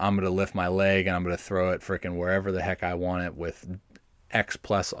 I'm going to lift my leg and I'm going to throw it freaking wherever the heck I want it with X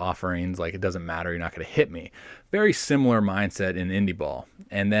plus offerings. Like it doesn't matter. You're not going to hit me. Very similar mindset in indie ball.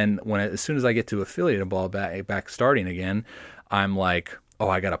 And then as soon as I get to affiliated ball back starting again, I'm like, oh,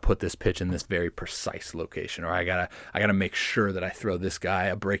 I got to put this pitch in this very precise location, or I got to make sure that I throw this guy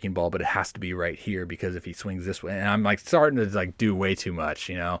a breaking ball, but it has to be right here because if he swings this way, and I'm like starting to like do way too much,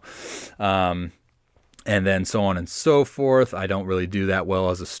 and then so on and so forth. I don't really do that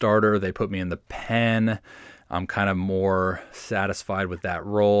well as a starter. They put me in the pen. I'm kind of more satisfied with that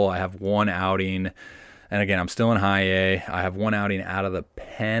role. I have one outing, and again, I'm still in high A. I have one outing out of the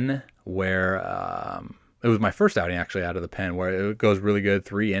pen where it was my first outing actually out of the pen, where it goes really good,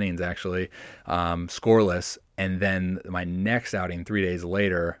 3 innings actually, scoreless. And then my next outing 3 days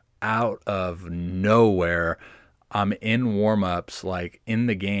later, out of nowhere, I'm in warm-ups, like in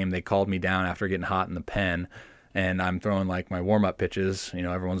the game. They called me down after getting hot in the pen. And I'm throwing like my warm-up pitches,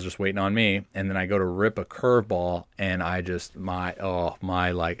 everyone's just waiting on me. And then I go to rip a curveball and I just,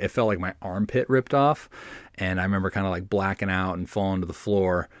 it felt like my armpit ripped off. And I remember kind of like blacking out and falling to the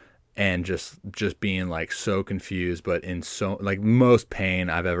floor and just being like so confused, but in so like most pain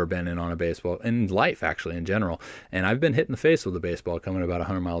I've ever been in on a baseball, in life actually in general. And I've been hit in the face with a baseball coming about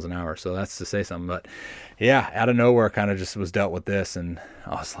 100 miles an hour. So that's to say something, but yeah, out of nowhere kind of just was dealt with this. And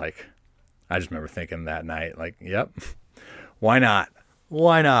I was like, I just remember thinking that night, like, yep, why not?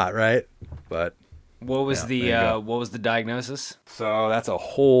 Why not? Right. But what was the diagnosis? So that's a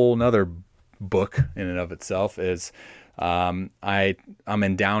whole nother book in and of itself. Is I'm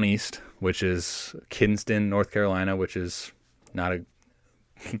in Down East, which is Kinston, North Carolina, which is not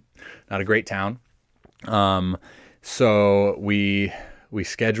a great town. So we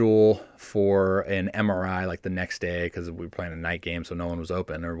schedule for an MRI like the next day because we were playing a night game, so no one was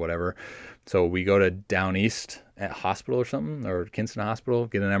open or whatever. So we go to Down East at hospital or something, or Kinston Hospital,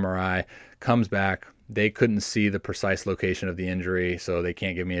 get an MRI, comes back. They couldn't see the precise location of the injury, so they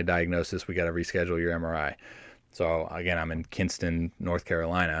can't give me a diagnosis. We got to reschedule your MRI. So again, I'm in Kinston, North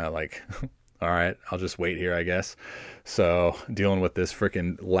Carolina, like, all right, I'll just wait here, I guess. So dealing with this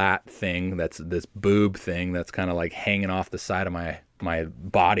freaking lat thing, that's this boob thing that's kind of like hanging off the side of my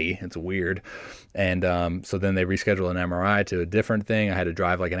body. It's weird. And so then they reschedule an MRI to a different thing. I had to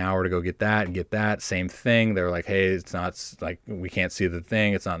drive like an hour to go get that. Same thing. They're like, hey, it's not, like, we can't see the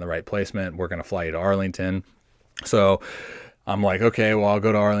thing. It's not in the right placement. We're going to fly you to Arlington. So I'm like, okay, well, I'll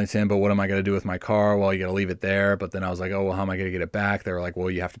go to Arlington, but what am I going to do with my car? Well, you got to leave it there. But then I was like, oh, well, how am I going to get it back? They were like, well,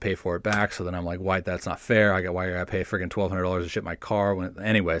 you have to pay for it back. So then I'm like, why? That's not fair. Why I got to pay freaking $1,200 to ship my car?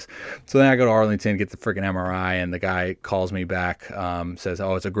 Anyways, so then I go to Arlington, get the freaking MRI, and the guy calls me back, says,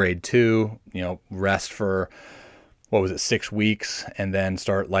 oh, it's a grade 2, rest for, what was it, 6 weeks, and then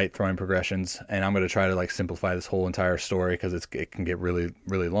start light throwing progressions. And I'm going to try to like simplify this whole entire story because it can get really,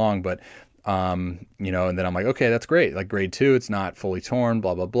 really long. But and then I'm like, okay, that's great. Like grade 2, it's not fully torn,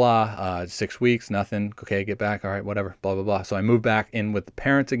 blah, blah, blah. 6 weeks, nothing. Okay, get back. All right, whatever, blah, blah, blah. So I moved back in with the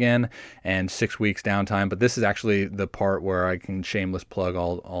parents again and 6 weeks downtime. But this is actually the part where I can shameless plug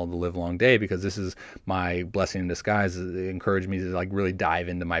all the live long day, because this is my blessing in disguise. It encouraged me to like really dive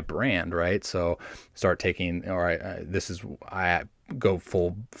into my brand, right? So start taking, all right, I go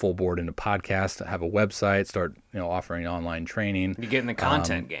full board into podcast, have a website, start, offering online training. You get in the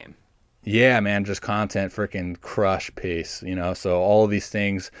content game. Yeah, man, just content freaking crush pace, so all of these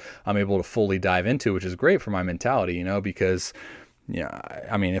things I'm able to fully dive into, which is great for my mentality, because,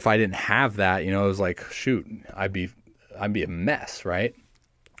 I mean, if I didn't have that, it was like, shoot, I'd be a mess. Right.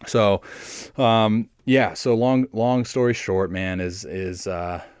 So, so long story short, man, is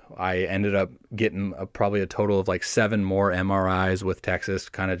I ended up getting probably a total of like 7 more MRIs with Texas,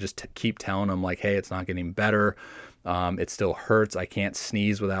 kind of just to keep telling them like, hey, it's not getting better. It still hurts. I can't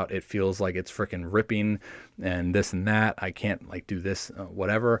sneeze without it feels like it's freaking ripping and this and that. I can't like do this,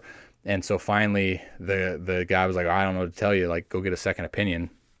 whatever. And so finally the guy was like, I don't know what to tell you, like go get a second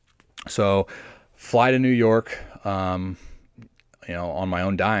opinion. So fly to New York, on my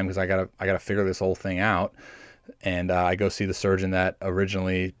own dime, because I gotta figure this whole thing out. And I go see the surgeon that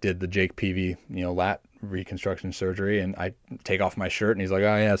originally did the Jake Peavy, lat reconstruction surgery, and I take off my shirt and he's like,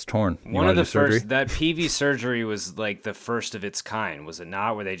 oh yeah, it's torn. One of the first, that Peavy surgery was like the first of its kind, was it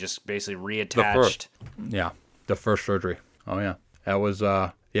not? Where they just basically reattached. The first surgery. Oh yeah. That was,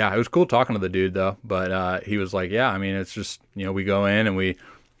 it was cool talking to the dude though. But he was like, yeah, I mean, it's just, we go in and we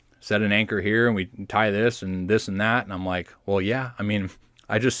set an anchor here and we tie this and that. And I'm like, well, yeah, I mean,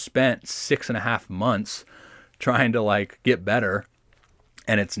 I just spent 6.5 months trying to like get better,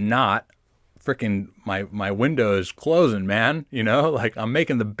 and it's not freaking my window is closing, man. Like I'm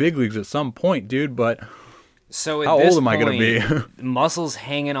making the big leagues at some point, dude. But so how old am I gonna be? Muscles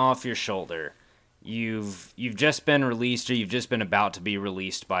hanging off your shoulder. You've just been released, or you've just been about to be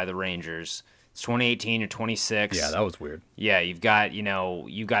released by the Rangers. It's 2018 or 26. Yeah, that was weird. Yeah, you've got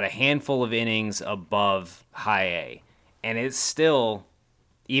a handful of innings above high A, and it's still,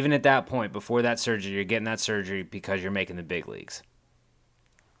 even at that point, before that surgery, you're getting that surgery because you're making the big leagues.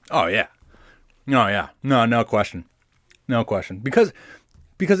 Oh, yeah. No, yeah. No question. No question. Because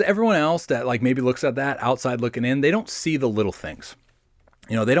everyone else that like maybe looks at that outside looking in, they don't see the little things.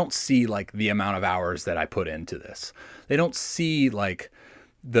 They don't see like the amount of hours that I put into this. They don't see like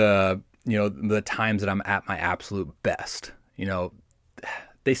the times that I'm at my absolute best.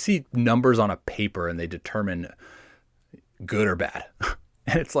 They see numbers on a paper and they determine good or bad.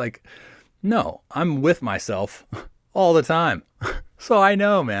 And it's like, no, I'm with myself all the time. So I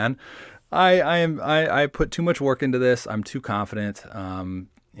know, man, I put too much work into this. I'm too confident. And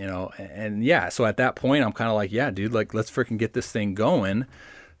yeah, so at that point I'm kind of like, yeah, dude, like let's freaking get this thing going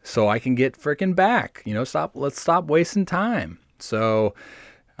so I can get freaking back, let's stop wasting time. So,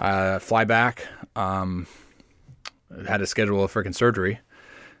 fly back, had to schedule a freaking surgery.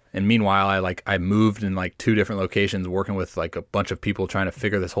 And meanwhile, I moved in like 2 different locations, working with like a bunch of people trying to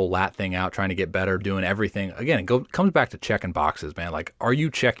figure this whole lat thing out, trying to get better, doing everything. Again, it comes back to checking boxes, man. Like, are you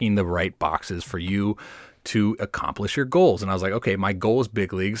checking the right boxes for you to accomplish your goals? And I was like, okay, my goal is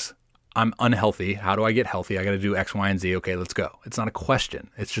big leagues. I'm unhealthy. How do I get healthy? I got to do X, Y, and Z. Okay, let's go. It's not a question.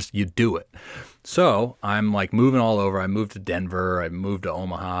 It's just you do it. So I'm like moving all over. I moved to Denver. I moved to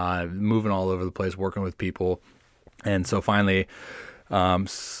Omaha. I'm moving all over the place, working with people. And so finally,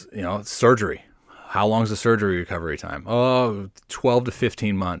 surgery. How long is the surgery recovery time? Oh, 12 to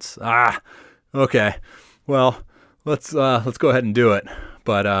 15 months. Okay. Well, let's go ahead and do it.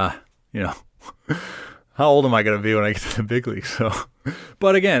 But, how old am I going to be when I get to the big leagues? So,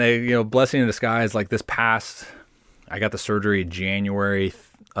 but again, blessing in disguise, like I got the surgery January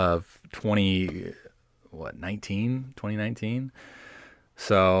of 2019.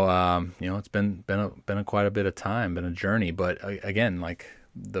 So, it's been quite a bit of time, been a journey, but again, like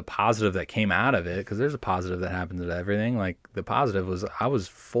the positive that came out of it, because there's a positive that happens to everything. Like the positive was I was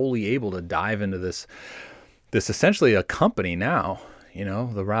fully able to dive into this essentially a company now,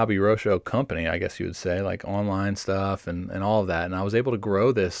 the Robbie Rowe Show company, I guess you would say, like online stuff and all of that. And I was able to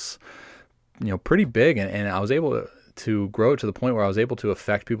grow this, pretty big. And I was able to grow it to the point where I was able to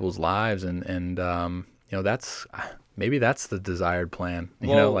affect people's lives and that's maybe that's the desired plan.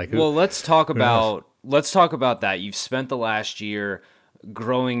 Let's talk about that. You've spent the last year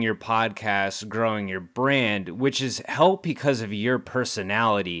growing your podcast, growing your brand, which has helped because of your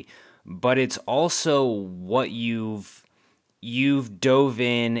personality, but it's also what you've dove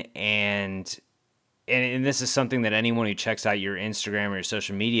in and this is something that anyone who checks out your Instagram or your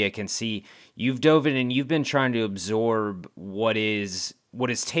social media can see. You've dove in and you've been trying to absorb what is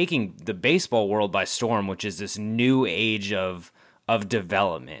taking the baseball world by storm, which is this new age of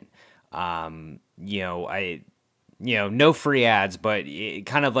development. No free ads, but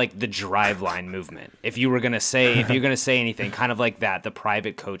kind of like the Driveline movement. If you're going to say anything, kind of like that, the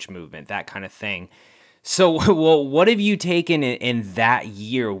private coach movement, that kind of thing. So, well, what have you taken in that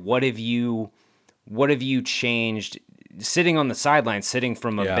year? What have you changed? Sitting on the sidelines, sitting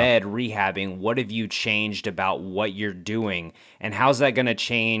from a bed, rehabbing, what have you changed about what you're doing? And how's that going to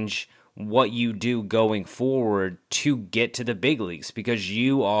change what you do going forward to get to the big leagues? Because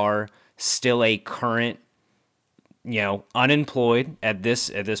you are still a current, unemployed at this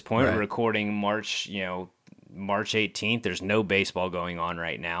point. Right. We're recording March 18th. There's no baseball going on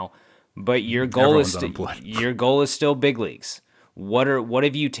right now, but your goal is still big leagues. What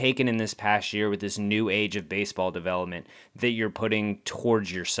have you taken in this past year with this new age of baseball development that you're putting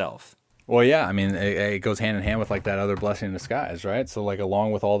towards yourself? Well, yeah, I mean, it goes hand in hand with like that other blessing in disguise, right? So like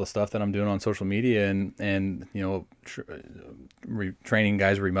along with all the stuff that I'm doing on social media and training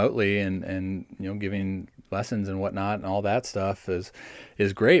guys remotely and giving lessons and whatnot and all that stuff is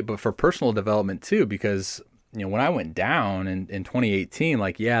great, but for personal development too, because when I went down in 2018,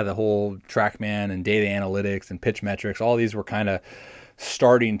 the whole TrackMan and data analytics and pitch metrics, all these were kind of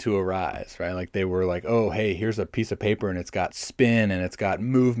starting to arise, right? Like they were like, oh, hey, here's a piece of paper and it's got spin and it's got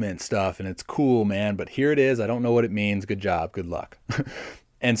movement stuff and it's cool, man. But here it is. I don't know what it means. Good job. Good luck.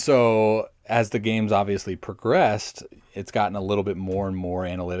 And so as the game's obviously progressed, it's gotten a little bit more and more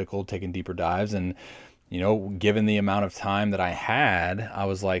analytical, taking deeper dives. And given the amount of time that I had, I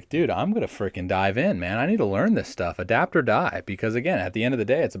was like, dude, I'm going to freaking dive in, man. I need to learn this stuff, adapt or die. Because again, at the end of the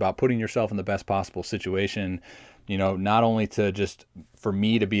day, it's about putting yourself in the best possible situation, not only to just for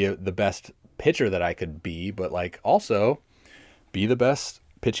me to be the best pitcher that I could be, but like also be the best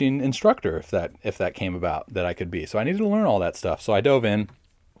pitching instructor if that came about that I could be. So I needed to learn all that stuff. So I dove in.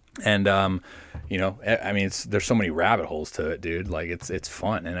 And, there's so many rabbit holes to it, dude. Like it's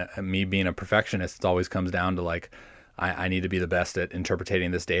fun. And me being a perfectionist, it always comes down to like, I need to be the best at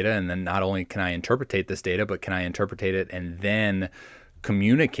interpreting this data. And then not only can I interpretate this data, but can I interpretate it and then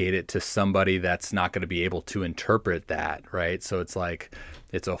communicate it to somebody that's not going to be able to interpret that. Right. So it's like,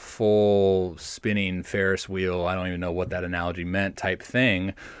 it's a full spinning Ferris wheel. I don't even know what that analogy meant type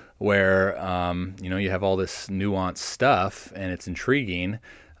thing where, you have all this nuanced stuff and it's intriguing.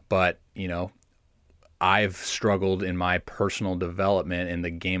 But, I've struggled in my personal development in the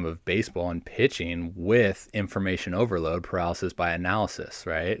game of baseball and pitching with information overload, paralysis by analysis,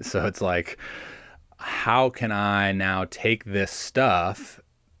 right? So it's like, how can I now take this stuff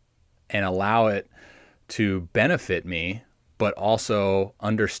and allow it to benefit me, but also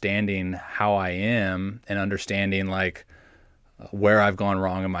understanding how I am and understanding like where I've gone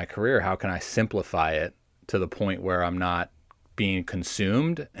wrong in my career? How can I simplify it to the point where I'm not being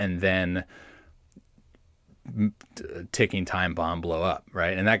consumed and then ticking time bomb blow up,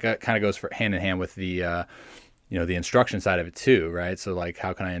 right? And that kind of goes hand in hand with the the instruction side of it too, right? So like,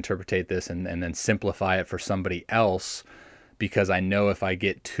 how can I interpret this and then simplify it for somebody else? Because I know if I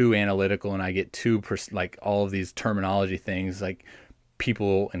get too analytical and I get too like all of these terminology things, like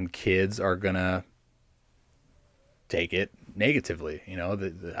people and kids are gonna take it negatively.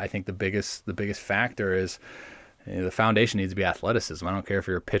 I think the biggest factor is, the foundation needs to be athleticism. I don't care if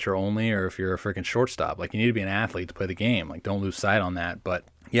you're a pitcher only or if you're a freaking shortstop. Like, you need to be an athlete to play the game. Like, don't lose sight on that. But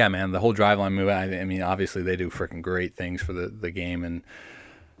yeah, man, the whole Driveline move, I mean, obviously they do freaking great things for the game and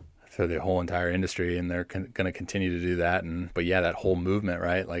for the whole entire industry, and they're going to continue to do that. But yeah, that whole movement,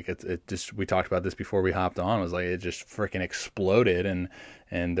 right? Like it just, we talked about this before we hopped on, was like, it just freaking exploded. And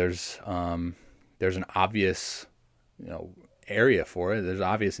there's an obvious, area for it. There's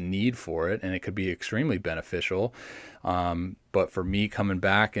obvious need for it, and it could be extremely beneficial. But for me, coming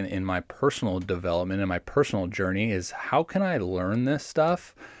back in my personal development and my personal journey, is how can I learn this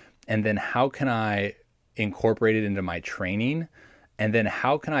stuff, and then how can I incorporate it into my training, and then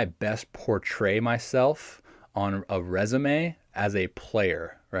how can I best portray myself on a resume as a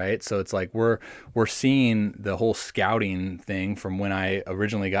player, right? So it's like we're seeing the whole scouting thing from when I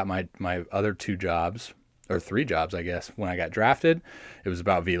originally got my other 2 jobs, or 3 jobs, I guess. When I got drafted, it was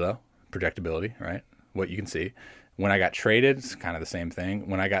about velo, projectability, right? What you can see. When I got traded, it's kind of the same thing.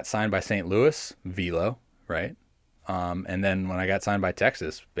 When I got signed by St. Louis, velo, right? And then when I got signed by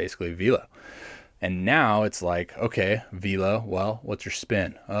Texas, basically velo. And now it's like, okay, velo, well, what's your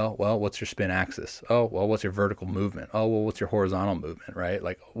spin? Oh, well, what's your spin axis? Oh, well, what's your vertical movement? Oh, well, what's your horizontal movement, right?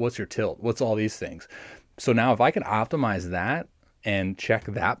 Like, what's your tilt? What's all these things? So now if I can optimize that and check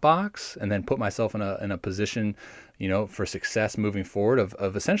that box and then put myself in a position, for success moving forward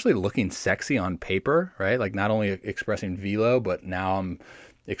of essentially looking sexy on paper, right? Like not only expressing velo, but now I'm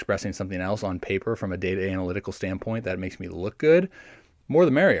expressing something else on paper from a data analytical standpoint that makes me look good, more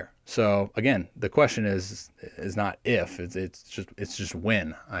the merrier. So again, the question is not if, it's just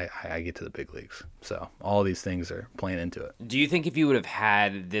when I get to the big leagues. So all these things are playing into it. Do you think if you would have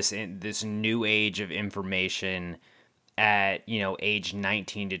had this new age of information at, age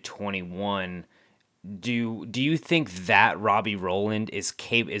 19 to 21, do you think that Robbie Rowland is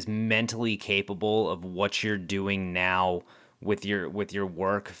mentally capable of what you're doing now with your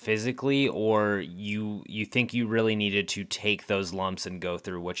work physically, or you think you really needed to take those lumps and go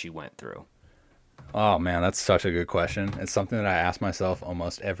through what you went through? Oh man, that's such a good question. It's something that I ask myself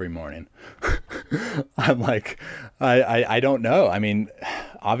almost every morning. I'm like, I don't know. I mean,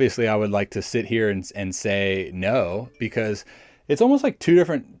 obviously I would like to sit here and say no, because it's almost like two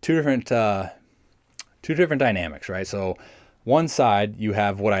different dynamics, right? So one side, you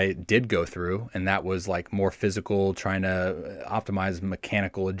have what I did go through, and that was like more physical, trying to optimize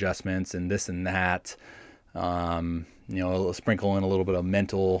mechanical adjustments and this and that. Sprinkle in a little bit of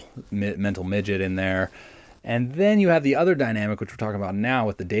mental midget in there. And then you have the other dynamic, which we're talking about now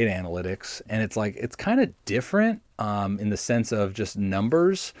with the data analytics. And it's like, it's kind of different in the sense of just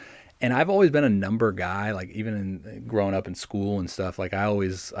numbers. And I've always been a number guy, like even in growing up in school and stuff, like I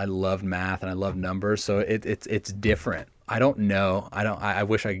loved math and I love numbers. So it's different. I don't know. I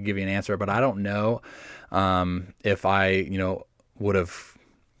wish I could give you an answer, but I don't know if I, would have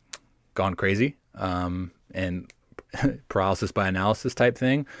gone crazy and paralysis by analysis type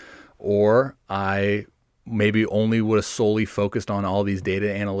thing, or I maybe only would have solely focused on all these data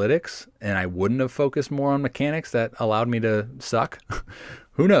analytics and I wouldn't have focused more on mechanics that allowed me to suck.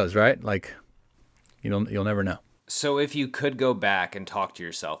 Who knows, right? Like, you'll never know. So if you could go back and talk to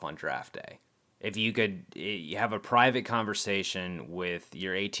yourself on draft day, if you could have a private conversation with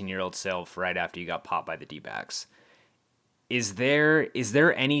your 18-year-old self right after you got popped by the D-backs, is there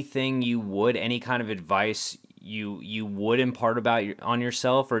anything any kind of advice you would impart on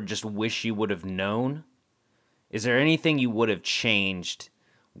yourself, or just wish you would have known? Is there anything you would have changed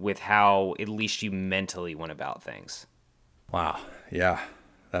with how at least you mentally went about things? Wow. Yeah.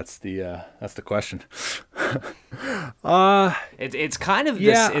 That's the question. It's kind of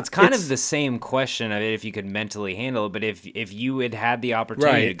the same question of if you could mentally handle it, but if you had had the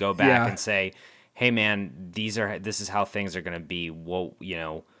opportunity to go back and say, hey man, this is how things are going to be, well,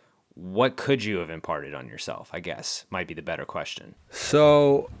 what could you have imparted on yourself, I guess, might be the better question.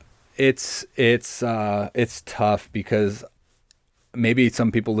 So it's tough, because maybe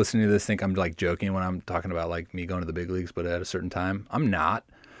some people listening to this think I'm like joking when I'm talking about like me going to the big leagues, but at a certain time I'm not.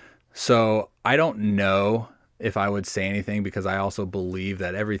 So I don't know if I would say anything, because I also believe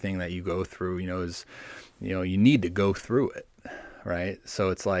that everything that you go through, is, you need to go through it. Right.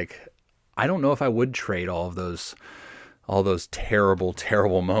 So it's like, I don't know if I would trade all those terrible,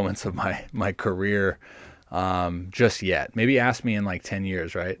 terrible moments of my career just yet. Maybe ask me in like 10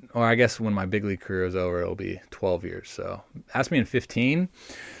 years, right? Or I guess when my big league career is over, it'll be 12 years. So ask me in 15.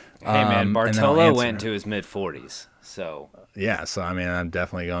 Hey man, Bartolo went to his mid-40s. So yeah, so I mean, I'm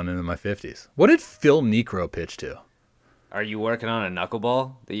definitely going into my 50s. What did Phil Niekro pitch to? Are you working on a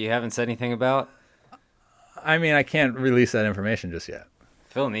knuckleball that you haven't said anything about? I mean, I can't release that information just yet.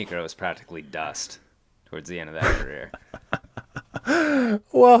 Phil Niekro was practically dust towards the end of that career.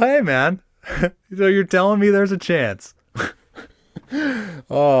 Well, hey man. So you're telling me there's a chance?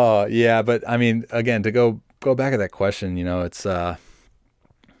 Oh yeah, but I mean, again, to go back to that question, it's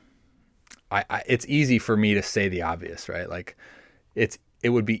it's easy for me to say the obvious, right? Like, it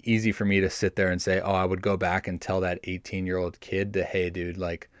would be easy for me to sit there and say, oh, I would go back and tell that 18-year-old kid to, hey, dude,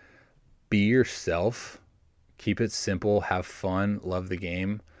 like, be yourself, keep it simple, have fun, love the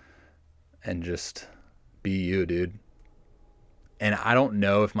game, and just be you, dude. And I don't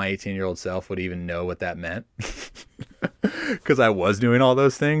know if my 18-year-old self would even know what that meant, because I was doing all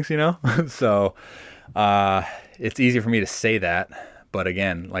those things, So it's easy for me to say that. But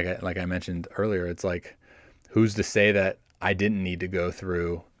again, like I mentioned earlier, it's like, who's to say that I didn't need to go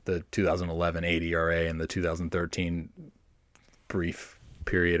through the 2011 8 ERA and the 2013 brief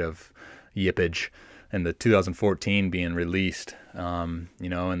period of yippage and the 2014 being released, and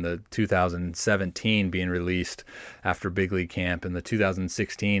the 2017 being released after big league camp, and the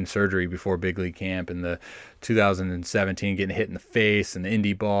 2016 surgery before big league camp, and the 2017 getting hit in the face, and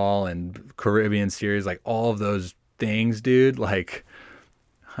indie ball and Caribbean series, like all of those things, dude, like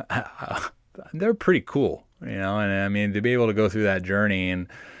they're pretty cool, and I mean, to be able to go through that journey and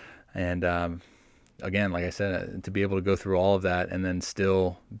again, like I said, to be able to go through all of that and then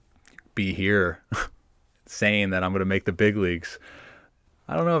still be here saying that I'm going to make the big leagues,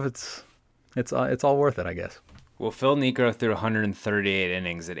 I don't know if it's all worth it, I guess. Well, Phil Niekro threw 138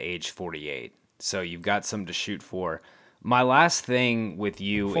 innings at age 48, so you've got something to shoot for. My last thing with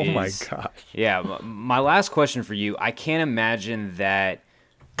you is... Oh, my gosh. Yeah, my last question for you, I can't imagine that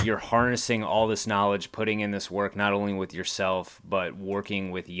you're harnessing all this knowledge, putting in this work, not only with yourself, but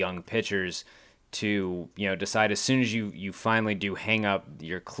working with young pitchers to, decide as soon as you finally do hang up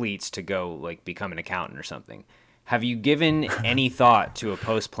your cleats to go, like, become an accountant or something. Have you given any thought to a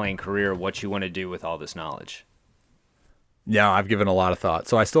post-playing career, what you want to do with all this knowledge? Yeah, I've given a lot of thought.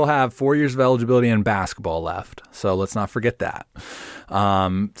 So I still have 4 years of eligibility in basketball left. So let's not forget that.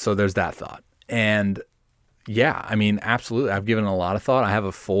 So there's that thought. And yeah, I mean, absolutely. I've given a lot of thought. I have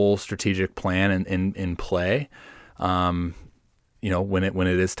a full strategic plan in play. When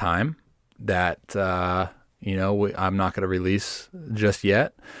it is time that, I'm not going to release just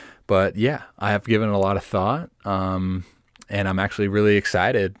yet, but yeah, I have given a lot of thought. And I'm actually really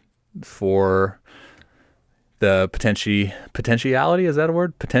excited for the potentiality, is that a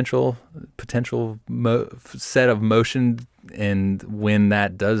word? Potential set of motion, and when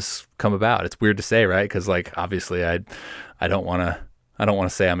that does come about. It's weird to say, right? Because like obviously I don't want to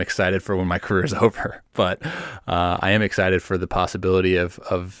say I'm excited for when my career is over, but I am excited for the possibility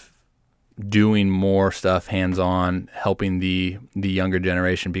of doing more stuff hands-on, helping the younger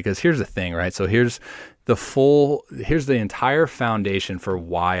generation. Because here's the thing, right? So here's the entire foundation for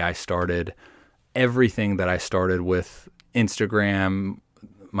why I started everything that I started with: Instagram,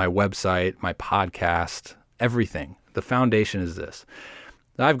 my website, my podcast, everything. The foundation is this.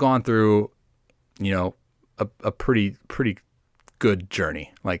 I've gone through, a pretty good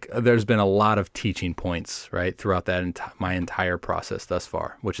journey. Like there's been a lot of teaching points, right, throughout that my entire process thus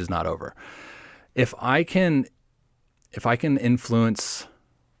far, which is not over. If I can influence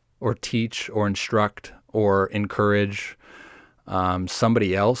or teach or instruct or encourage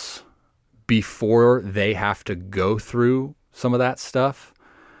somebody else before they have to go through some of that stuff,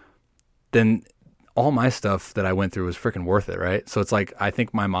 then all my stuff that I went through was freaking worth it, right? So it's like, I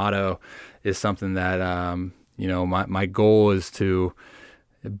think my motto is something that, my goal is to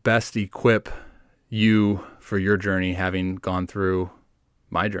best equip you for your journey, having gone through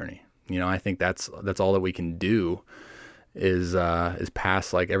my journey. I think that's all that we can do is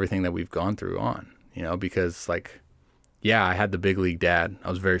pass like everything that we've gone through on, because like, yeah, I had the big league dad. I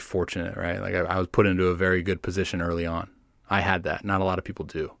was very fortunate, right? Like I was put into a very good position early on. I had that. Not a lot of people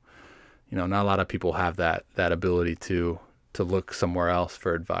do. Not a lot of people have that ability to look somewhere else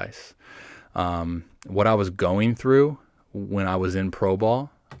for advice. What I was going through when I was in pro ball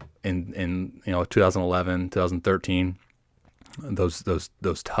in 2011, 2013,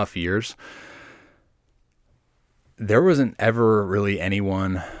 those tough years, there wasn't ever really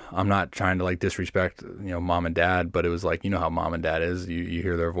anyone. I'm not trying to like disrespect, mom and dad, but it was like, how mom and dad is. You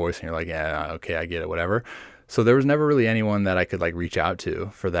hear their voice and you're like, yeah, okay, I get it, whatever. So there was never really anyone that I could like reach out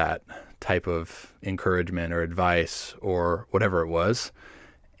to for that type of encouragement or advice or whatever it was.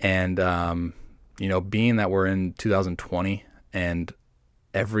 And, being that we're in 2020 and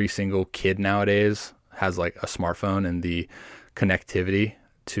every single kid nowadays has like a smartphone and the connectivity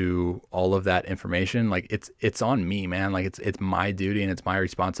to all of that information, like it's on me, man. Like it's my duty and it's my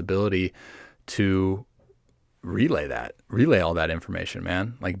responsibility to relay all that information,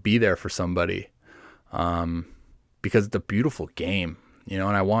 man. Like be there for somebody, because it's a beautiful game, and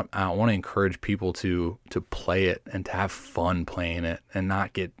I want to encourage people to play it and to have fun playing it and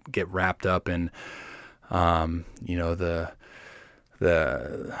not get wrapped up in, the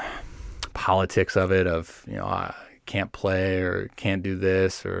politics of it, of, I can't play or can't do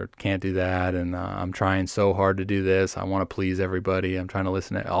this or can't do that. And I'm trying so hard to do this. I want to please everybody. I'm trying to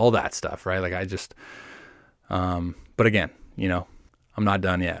listen to all that stuff, right? Like I just, but again, I'm not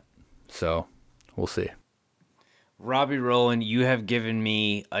done yet. So we'll see. Robbie Rowland, you have given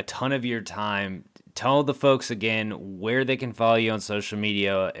me a ton of your time. Tell the folks again where they can follow you on social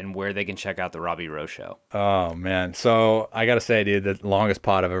media and where they can check out the Robbie Rowe Show. Oh man. So I got to say, dude, the longest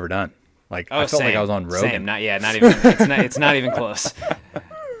pod I've ever done. Like I felt like I was on Rogan. Same. Not even, it's not even close.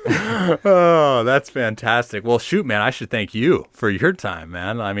 Oh, that's fantastic. Well, shoot, man, I should thank you for your time,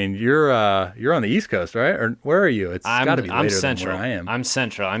 man. I mean, you're on the East Coast, right? Or where are you? It's got to be later central. than where I am. I'm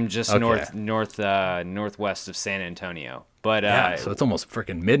central. I'm just Okay. northwest of San Antonio. But Yeah, so it's almost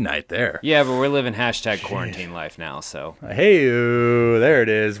freaking midnight there. yeah, but we're living #quarantine life now. So Hey, there it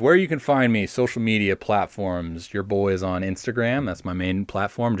is. Where you can find me, social media platforms. Your boy is on Instagram. That's my main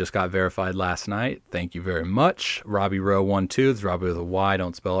platform. Just got verified last night. Thank you very much. Robbie Rowe 12. It's Robbie with a Y.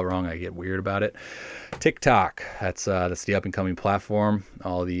 Don't spell it wrong. I get weird about it. TikTok. That's the up and coming platform.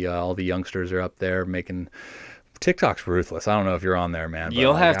 All the youngsters are up there making. TikTok's ruthless. I don't know if you're on there, man. But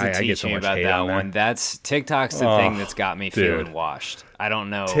you'll have to I get teach so me much about hate that on there. one. That's TikTok's the thing that's got me dude. feeling washed. I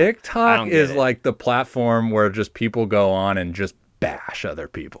don't know. I TikTok don't get is it. like the platform where just people go on and just bash other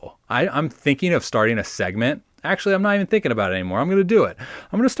people. I'm thinking of starting a segment. Actually, I'm not even thinking about it anymore. I'm going to do it.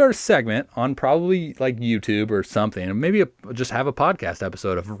 I'm going to start a segment on probably like YouTube or something, and maybe just have a podcast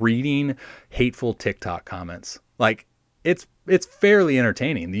episode of reading hateful TikTok comments. Like it's fairly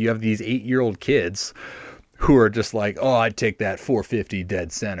entertaining. You have these 8-year-old kids who are just like, oh, I'd take that 450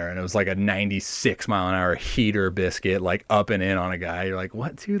 dead center. And it was like a 96 mile an hour heater biscuit, like up and in on a guy. You're like,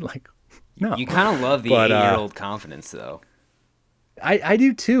 what, dude? Like, no. You kind of love the But, 8-year-old confidence, though. I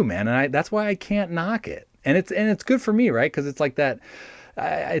do too, man. And that's why I can't knock it. And it's good for me, right? Because it's like that.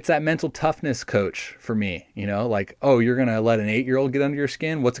 It's that mental toughness coach for me, you know, like, oh, you're going to let an 8-year-old get under your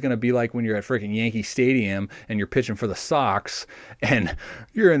skin. What's it going to be like when you're at freaking Yankee Stadium and you're pitching for the Sox and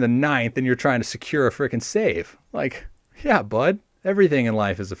you're in the ninth and you're trying to secure a freaking save? Like, yeah, bud, everything in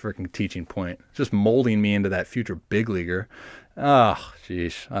life is a freaking teaching point. Just molding me into that future big leaguer. Oh,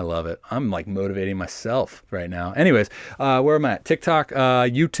 geez, I love it. I'm like motivating myself right now. Anyways, where am I at? TikTok,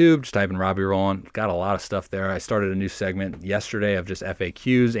 YouTube, just type in Robbie Rowland. Got a lot of stuff there. I started a new segment yesterday of just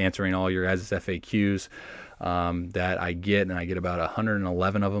FAQs, answering all your guys' FAQs that I get, and I get about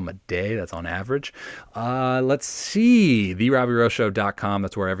 111 of them a day. That's on average. Let's see, TheRobbieRowShow.com.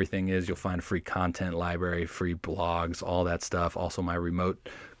 That's where everything is. You'll find a free content library, free blogs, all that stuff. Also my remote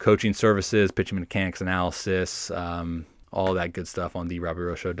coaching services, pitching mechanics analysis, all that good stuff on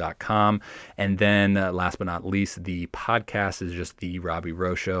TheRobbieRowShow.com. And then last but not least, the podcast is just The Robbie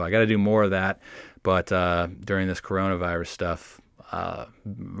Rowe Show. I got to do more of that, but during this coronavirus stuff,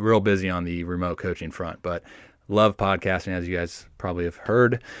 real busy on the remote coaching front, but love podcasting, as you guys probably have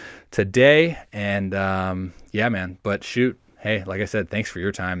heard today. And yeah, man, but shoot. Hey, like I said, thanks for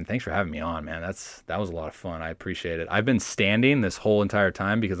your time. Thanks for having me on, man. That was a lot of fun. I appreciate it. I've been standing this whole entire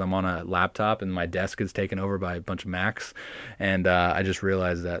time because I'm on a laptop and my desk is taken over by a bunch of Macs, and I just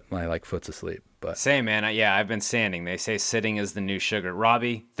realized that my foot's asleep. But Same, man. I've been standing. They say sitting is the new sugar.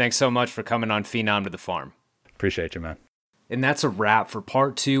 Robbie, thanks so much for coming on Phenom to the Farm. appreciate you, man. And that's a wrap for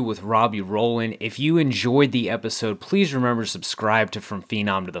part 2 with Robbie Rowland. If you enjoyed the episode, please remember to subscribe to From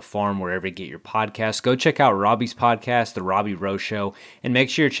Phenom to the Farm wherever you get your podcasts. Go check out Robbie's podcast, The Robbie Rowe Show, and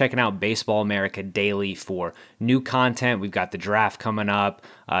make sure you're checking out Baseball America Daily for new content. We've got the draft coming up.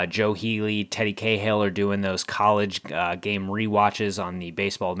 Joe Healy, Teddy Cahill are doing those college game rewatches on the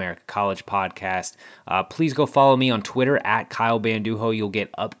Baseball America College podcast. Please go follow me on Twitter at Kyle Banduho. You'll get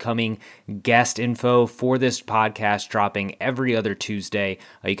upcoming guest info for this podcast dropping every other Tuesday.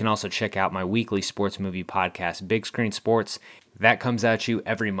 You can also check out my weekly sports movie podcast, Big Screen Sports. That comes at you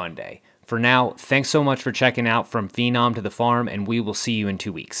every Monday. For now, thanks so much for checking out From Phenom to the Farm, and we will see you in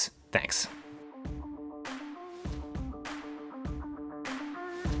 2 weeks. Thanks.